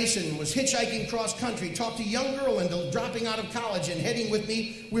that place and was hitchhiking cross country, talked to a young girl into dropping out of college and heading with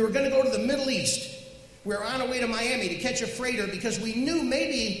me. We were going to go to the Middle East. We were on our way to Miami to catch a freighter because we knew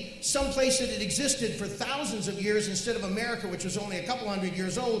maybe someplace that had existed for thousands of years instead of America, which was only a couple hundred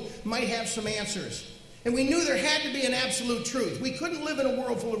years old, might have some answers. And we knew there had to be an absolute truth. We couldn't live in a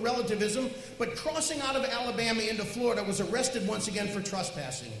world full of relativism, but crossing out of Alabama into Florida was arrested once again for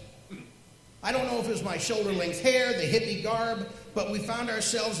trespassing. I don't know if it was my shoulder-length hair, the hippie garb, but we found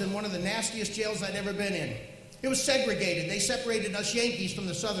ourselves in one of the nastiest jails I'd ever been in. It was segregated. They separated us Yankees from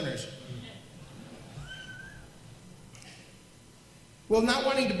the Southerners. Well, not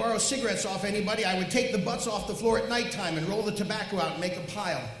wanting to borrow cigarettes off anybody, I would take the butts off the floor at nighttime and roll the tobacco out and make a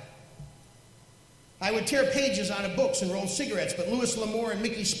pile. I would tear pages out of books and roll cigarettes, but Louis L'Amour and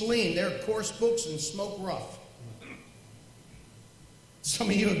Mickey Spillane, they're coarse books and smoke rough. Some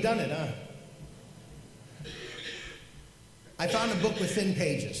of you have done it, huh? I found a book with thin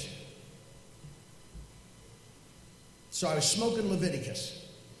pages. So I was smoking Leviticus.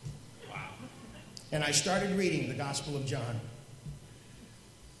 Wow. And I started reading the Gospel of John.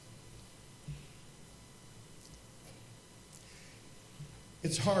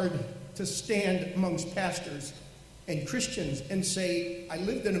 It's hard to stand amongst pastors and Christians and say, I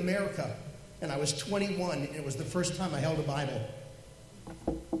lived in America and I was 21 and it was the first time I held a Bible.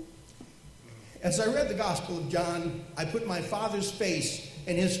 As I read the Gospel of John, I put my father's face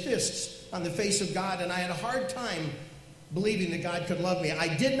and his fists on the face of God, and I had a hard time believing that God could love me.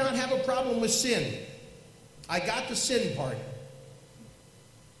 I did not have a problem with sin. I got the sin part.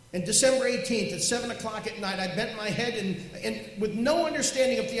 And December 18th at 7 o'clock at night, I bent my head and with no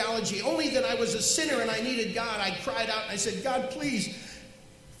understanding of theology, only that I was a sinner and I needed God, I cried out and I said, God, please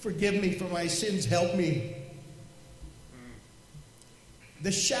forgive me for my sins. Help me.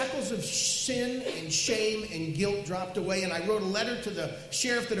 The shackles of sin and shame and guilt dropped away, and I wrote a letter to the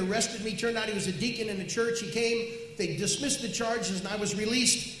sheriff that arrested me. Turned out he was a deacon in the church. He came, they dismissed the charges, and I was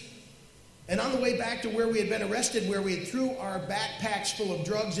released. And on the way back to where we had been arrested, where we had threw our backpacks full of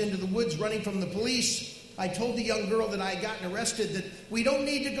drugs into the woods running from the police, I told the young girl that I had gotten arrested that we don't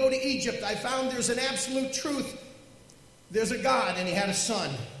need to go to Egypt. I found there's an absolute truth. There's a God, and he had a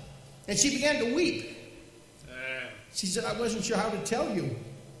son. And she began to weep. She said, I wasn't sure how to tell you.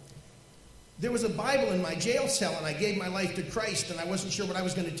 There was a Bible in my jail cell, and I gave my life to Christ, and I wasn't sure what I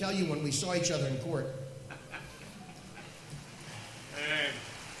was going to tell you when we saw each other in court.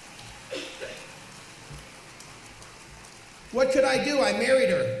 What could I do? I married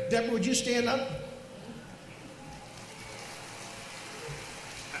her. Deborah, would you stand up?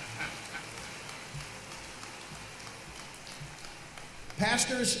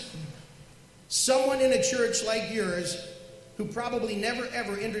 Pastors, someone in a church like yours who probably never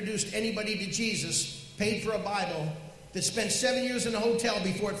ever introduced anybody to Jesus, paid for a Bible, that spent 7 years in a hotel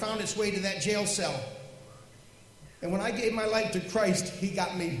before it found its way to that jail cell. And when I gave my life to Christ, he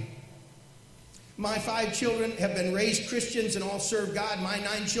got me. My 5 children have been raised Christians and all serve God. My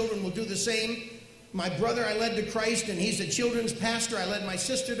 9 children will do the same. My brother I led to Christ, and he's a children's pastor. I led my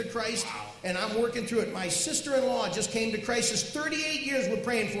sister to Christ, and I'm working through it. My sister-in-law just came to Christ. It's 38 years we're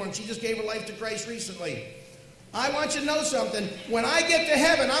praying for him. She just gave her life to Christ recently. I want you to know something. When I get to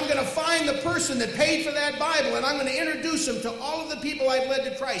heaven, I'm going to find the person that paid for that Bible, and I'm going to introduce him to all of the people I've led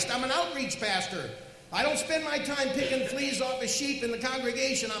to Christ. I'm an outreach pastor. I don't spend my time picking fleas off a sheep in the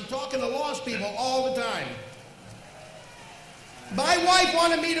congregation. I'm talking to lost people all the time. My wife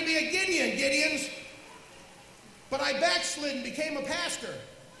wanted me to be a Gideon, Gideons, but I backslid and became a pastor.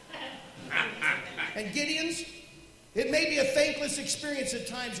 And Gideons, it may be a thankless experience at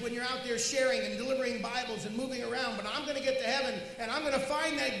times when you're out there sharing and delivering Bibles and moving around, but I'm going to get to heaven and I'm going to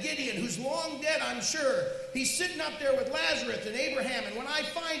find that Gideon who's long dead, I'm sure. He's sitting up there with Lazarus and Abraham, and when I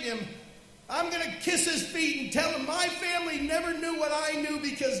find him, I'm going to kiss his feet and tell him my family never knew what I knew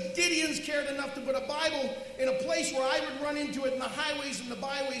because Gideons cared enough to put a Bible in a place where I would run into it in the highways and the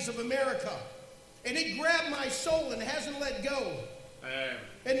byways of America. And it grabbed my soul and hasn't let go.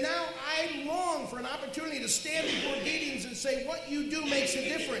 And now I long for an opportunity to stand before Gideons and say, what you do makes a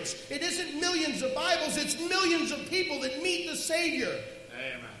difference. It isn't millions of Bibles, it's millions of people that meet the Savior.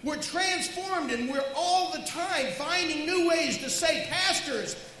 Amen. We're transformed, and we're all the time finding new ways to say,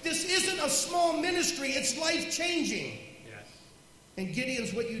 pastors, this isn't a small ministry, it's life-changing. Yes. And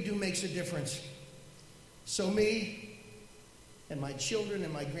Gideon's what you do makes a difference. So me and my children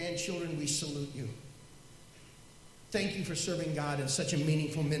and my grandchildren, we salute you. Thank you for serving God in such a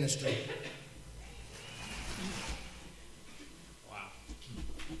meaningful ministry.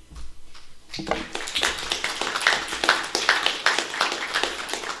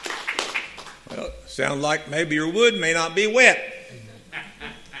 Well, sounds like maybe your wood may not be wet.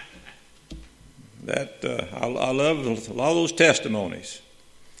 I love a lot of those testimonies.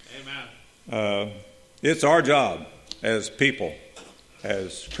 Amen. It's our job as people,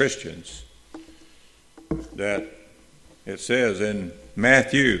 as Christians, that it says in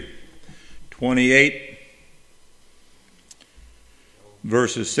Matthew 28,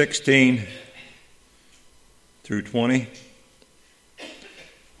 verses 16 through 20.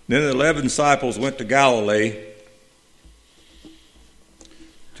 Then the 11 disciples went to Galilee,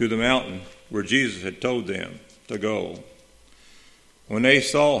 to the mountain where Jesus had told them to go. When they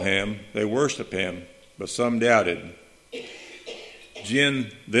saw him, they worshipped him, but some doubted.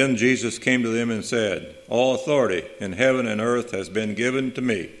 Then Jesus came to them and said, "All authority in heaven and earth has been given to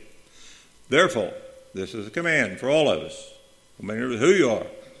me. Therefore, this is a command for all of us, no matter who you are.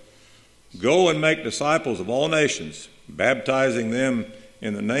 Go and make disciples of all nations, baptizing them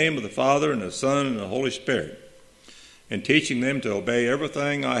in the name of the Father and the Son and the Holy Spirit, and teaching them to obey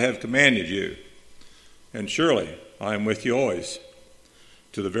everything I have commanded you. And surely I am with you always,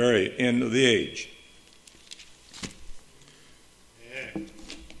 to the very end of the age." Yeah.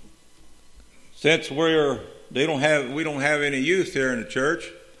 Since we don't have any youth here in the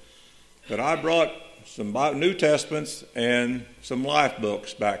church, but I brought some New Testaments and some life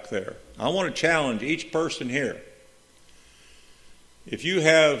books back there. I want to challenge each person here. If you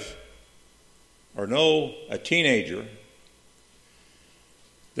have or know a teenager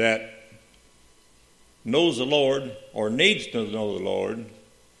that knows the Lord or needs to know the Lord,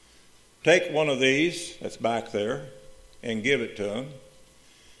 take one of these that's back there and give it to them.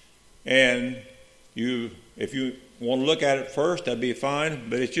 And if you want to look at it first, that'd be fine,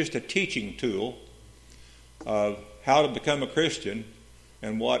 but it's just a teaching tool of how to become a Christian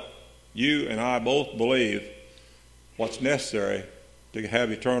and what you and I both believe what's necessary to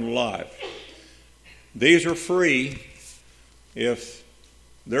have eternal life. These are free. If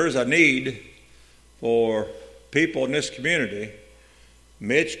there's a need for people in this community,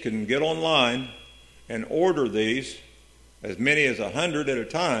 Mitch can get online and order these, as many as 100 at a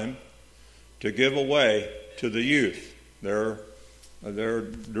time, to give away to the youth. They're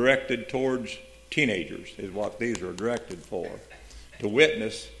directed towards teenagers, is what these are directed for, to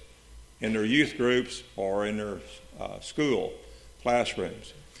witness in their youth groups or in their school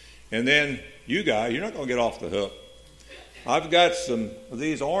classrooms. And then you guys, you're not going to get off the hook. I've got some of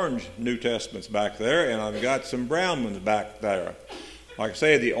these orange New Testaments back there, and I've got some brown ones back there. Like I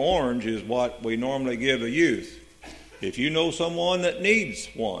say, the orange is what we normally give a youth. If you know someone that needs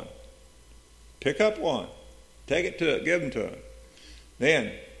one, pick up one, take it to it, give them to them.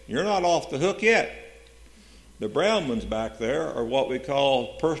 Then you're not off the hook yet. The brown ones back there are what we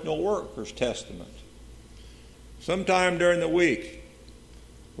call personal workers' testament. Sometime during the week,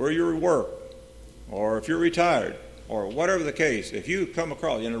 where you work, or if you're retired, or whatever the case, if you come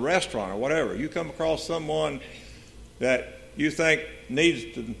across, in a restaurant or whatever, you come across someone that you think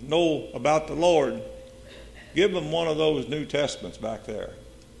needs to know about the Lord, give them one of those New Testaments back there.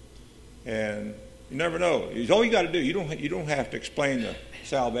 And you never know. All you got to do, you don't have to explain the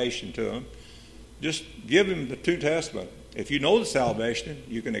salvation to them. Just give them the New Testament. If you know the salvation,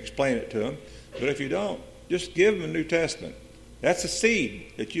 you can explain it to them. But if you don't, just give them the New Testament. That's a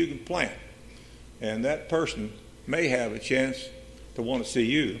seed that you can plant. And that person may have a chance to want to see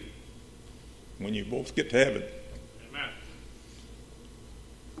you when you both get to heaven.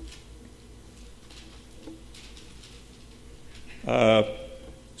 Amen.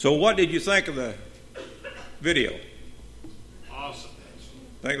 So what did you think of the video? Awesome.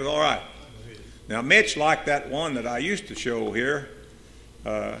 Think it was all right? Now, Mitch liked that one that I used to show here,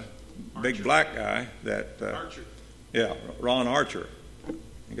 big black guy. Archer. Yeah, Ron Archer.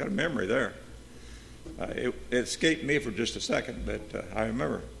 You got a memory there. It escaped me for just a second, but I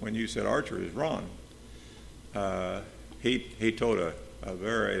remember when you said Archer is Ron. He told a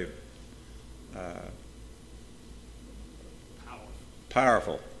very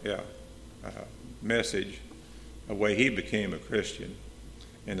powerful message, the way he became a Christian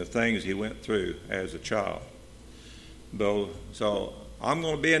and the things he went through as a child. So I'm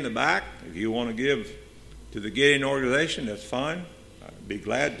going to be in the back. If you want to give to the Gideon organization, that's fine. I'd be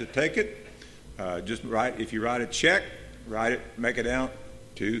glad to take it. If you write a check, make it out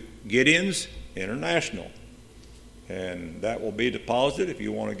to Gideon's International. and that will be deposited. If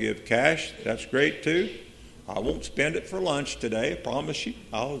you want to give cash, that's great too. I won't spend it for lunch today, I promise you.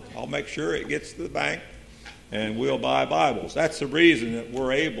 I'll make sure it gets to the bank, and we'll buy Bibles. That's the reason that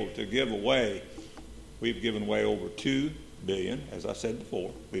we're able to give away. We've given away over 2 billion, as I said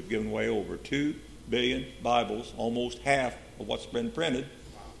before. We've given away over 2 billion Bibles, almost half of what's been printed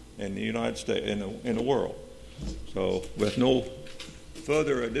in the United States, in the world. So with no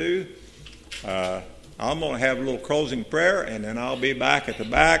further ado, I'm going to have a little closing prayer, and then I'll be back at the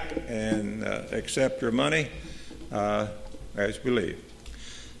back and accept your money as we leave.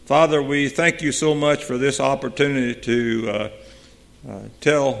 Father, we thank you so much for this opportunity to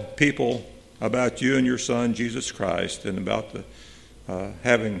tell people about you and your Son, Jesus Christ, and about the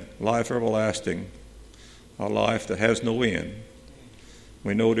having life everlasting, a life that has no end.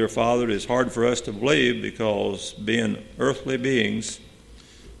 We know, dear Father, it is hard for us to believe because being earthly beings,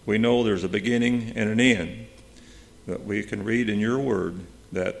 we know there's a beginning and an end. But we can read in your word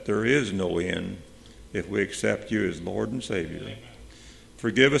that there is no end if we accept you as Lord and Savior. Amen.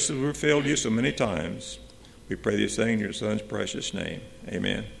 Forgive us as we've failed you so many times. We pray this thing in your Son's precious name.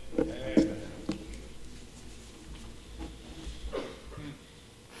 Amen. Amen.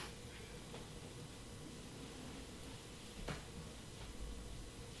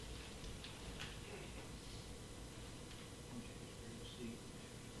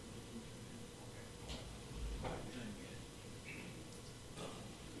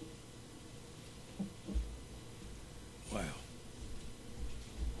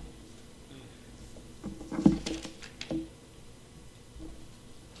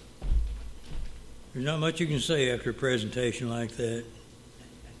 There's not much you can say after a presentation like that,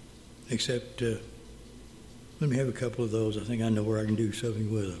 except let me have a couple of those. I think I know where I can do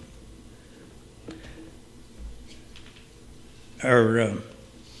something with them. Our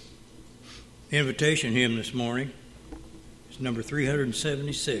invitation hymn this morning is number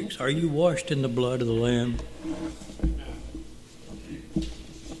 376. Are you washed in the blood of the Lamb?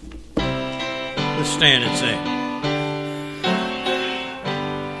 Let's stand and sing.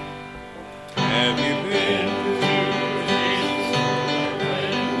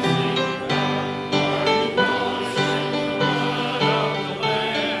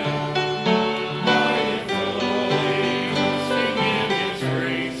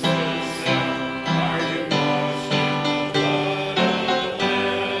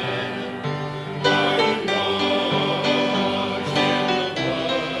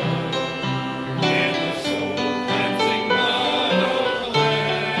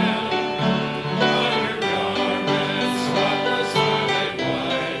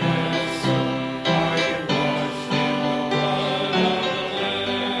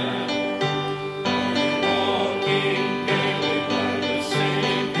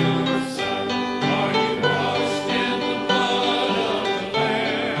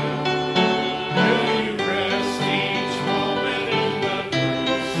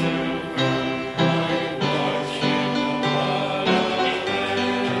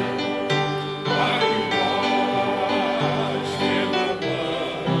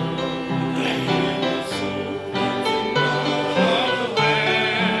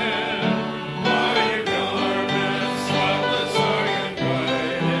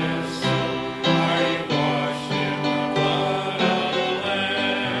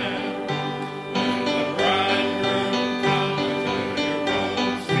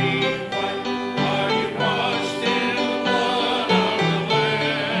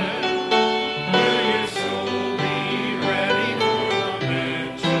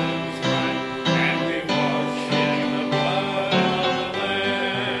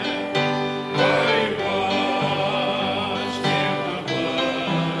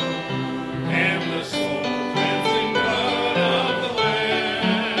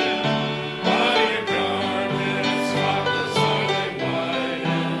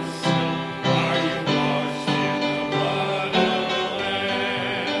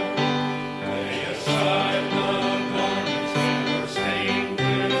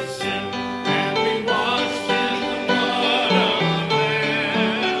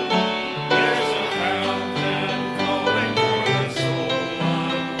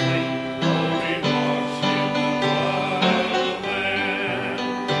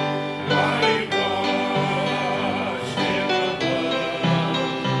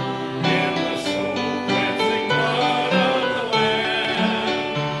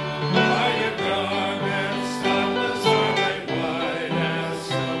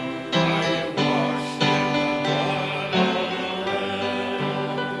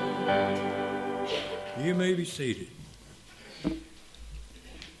 Be seated.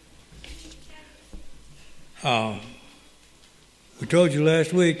 told you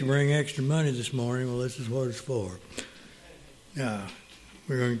last week to bring extra money this morning. Well, this is what it's for. We're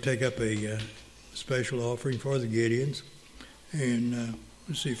going to take up a special offering for the Gideons. And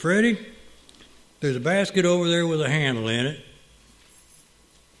let's see, Freddie, there's a basket over there with a handle in it.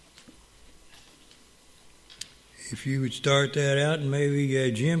 If you would start that out, and maybe,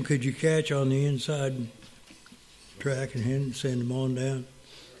 Jim, could you catch on the inside track and send them on down?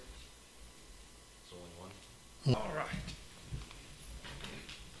 All right.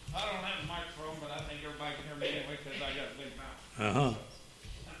 I don't have a microphone, but I think everybody can hear me anyway because I got a big mouth. Uh-huh.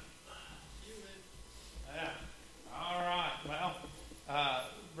 Yeah. All right. Well,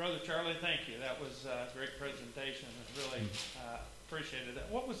 Brother Charlie, thank you. That was a great presentation. I really appreciated that.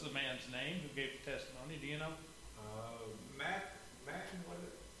 What was the man's name who gave the testimony? Do you know? Matt, was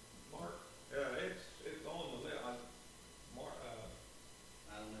it? Mark? It's on the list. Mark,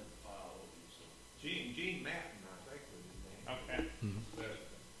 I don't have the file. Gene Matten, I think was his name. Okay.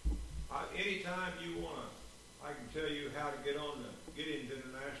 But anytime you want to, I can tell you how to get on the Gideons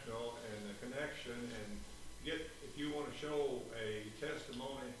International and the connection, and if you want to show a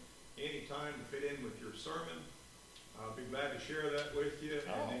testimony anytime to fit in with your sermon, I'll be glad to share that with you,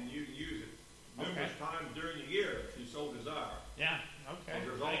 and then you can use it numerous times during the year if you so desire. Yeah, okay.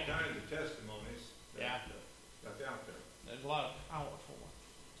 There's all kinds of testimonies that's out there. There's a lot of powerful ones.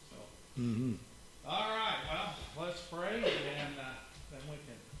 So. Mm-hmm. All right, well, let's pray, and then we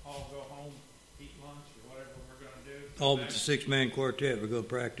can all go home, eat lunch, or whatever we're going to do. All but the six-man quartet. We're going to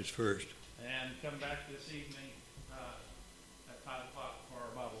practice first. And come back this evening at 5 o'clock for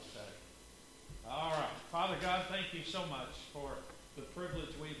our Bible study. All right. Father God, thank you so much for the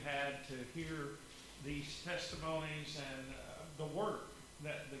privilege we've had to hear these testimonies and the work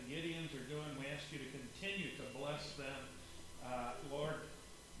that the Gideons are doing. We ask you to continue to bless them. Lord,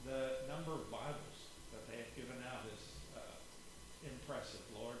 the number of Bibles that they have given out is impressive,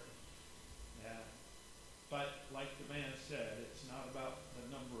 Lord. But like the man said, it's not about the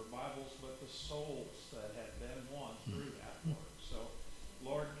number of Bibles, but the souls that have been won through that work. So,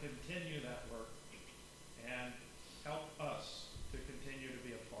 Lord, continue that work and help us to continue to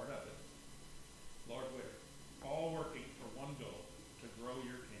be a part of it. Lord, we're all working for one goal, to grow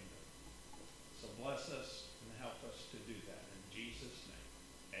your kingdom. So bless us and help us to do that. In Jesus'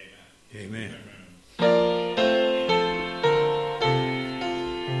 name, amen. Amen.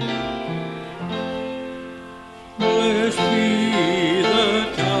 Blessed be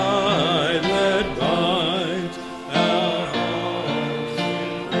the tie that binds our hearts in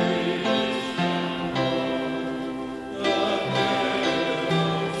praise and the fellowship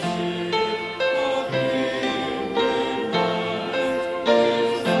of healing minds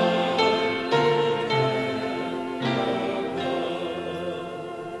is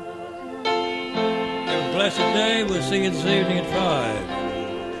Have a blessed day. We'll see you this evening at 5.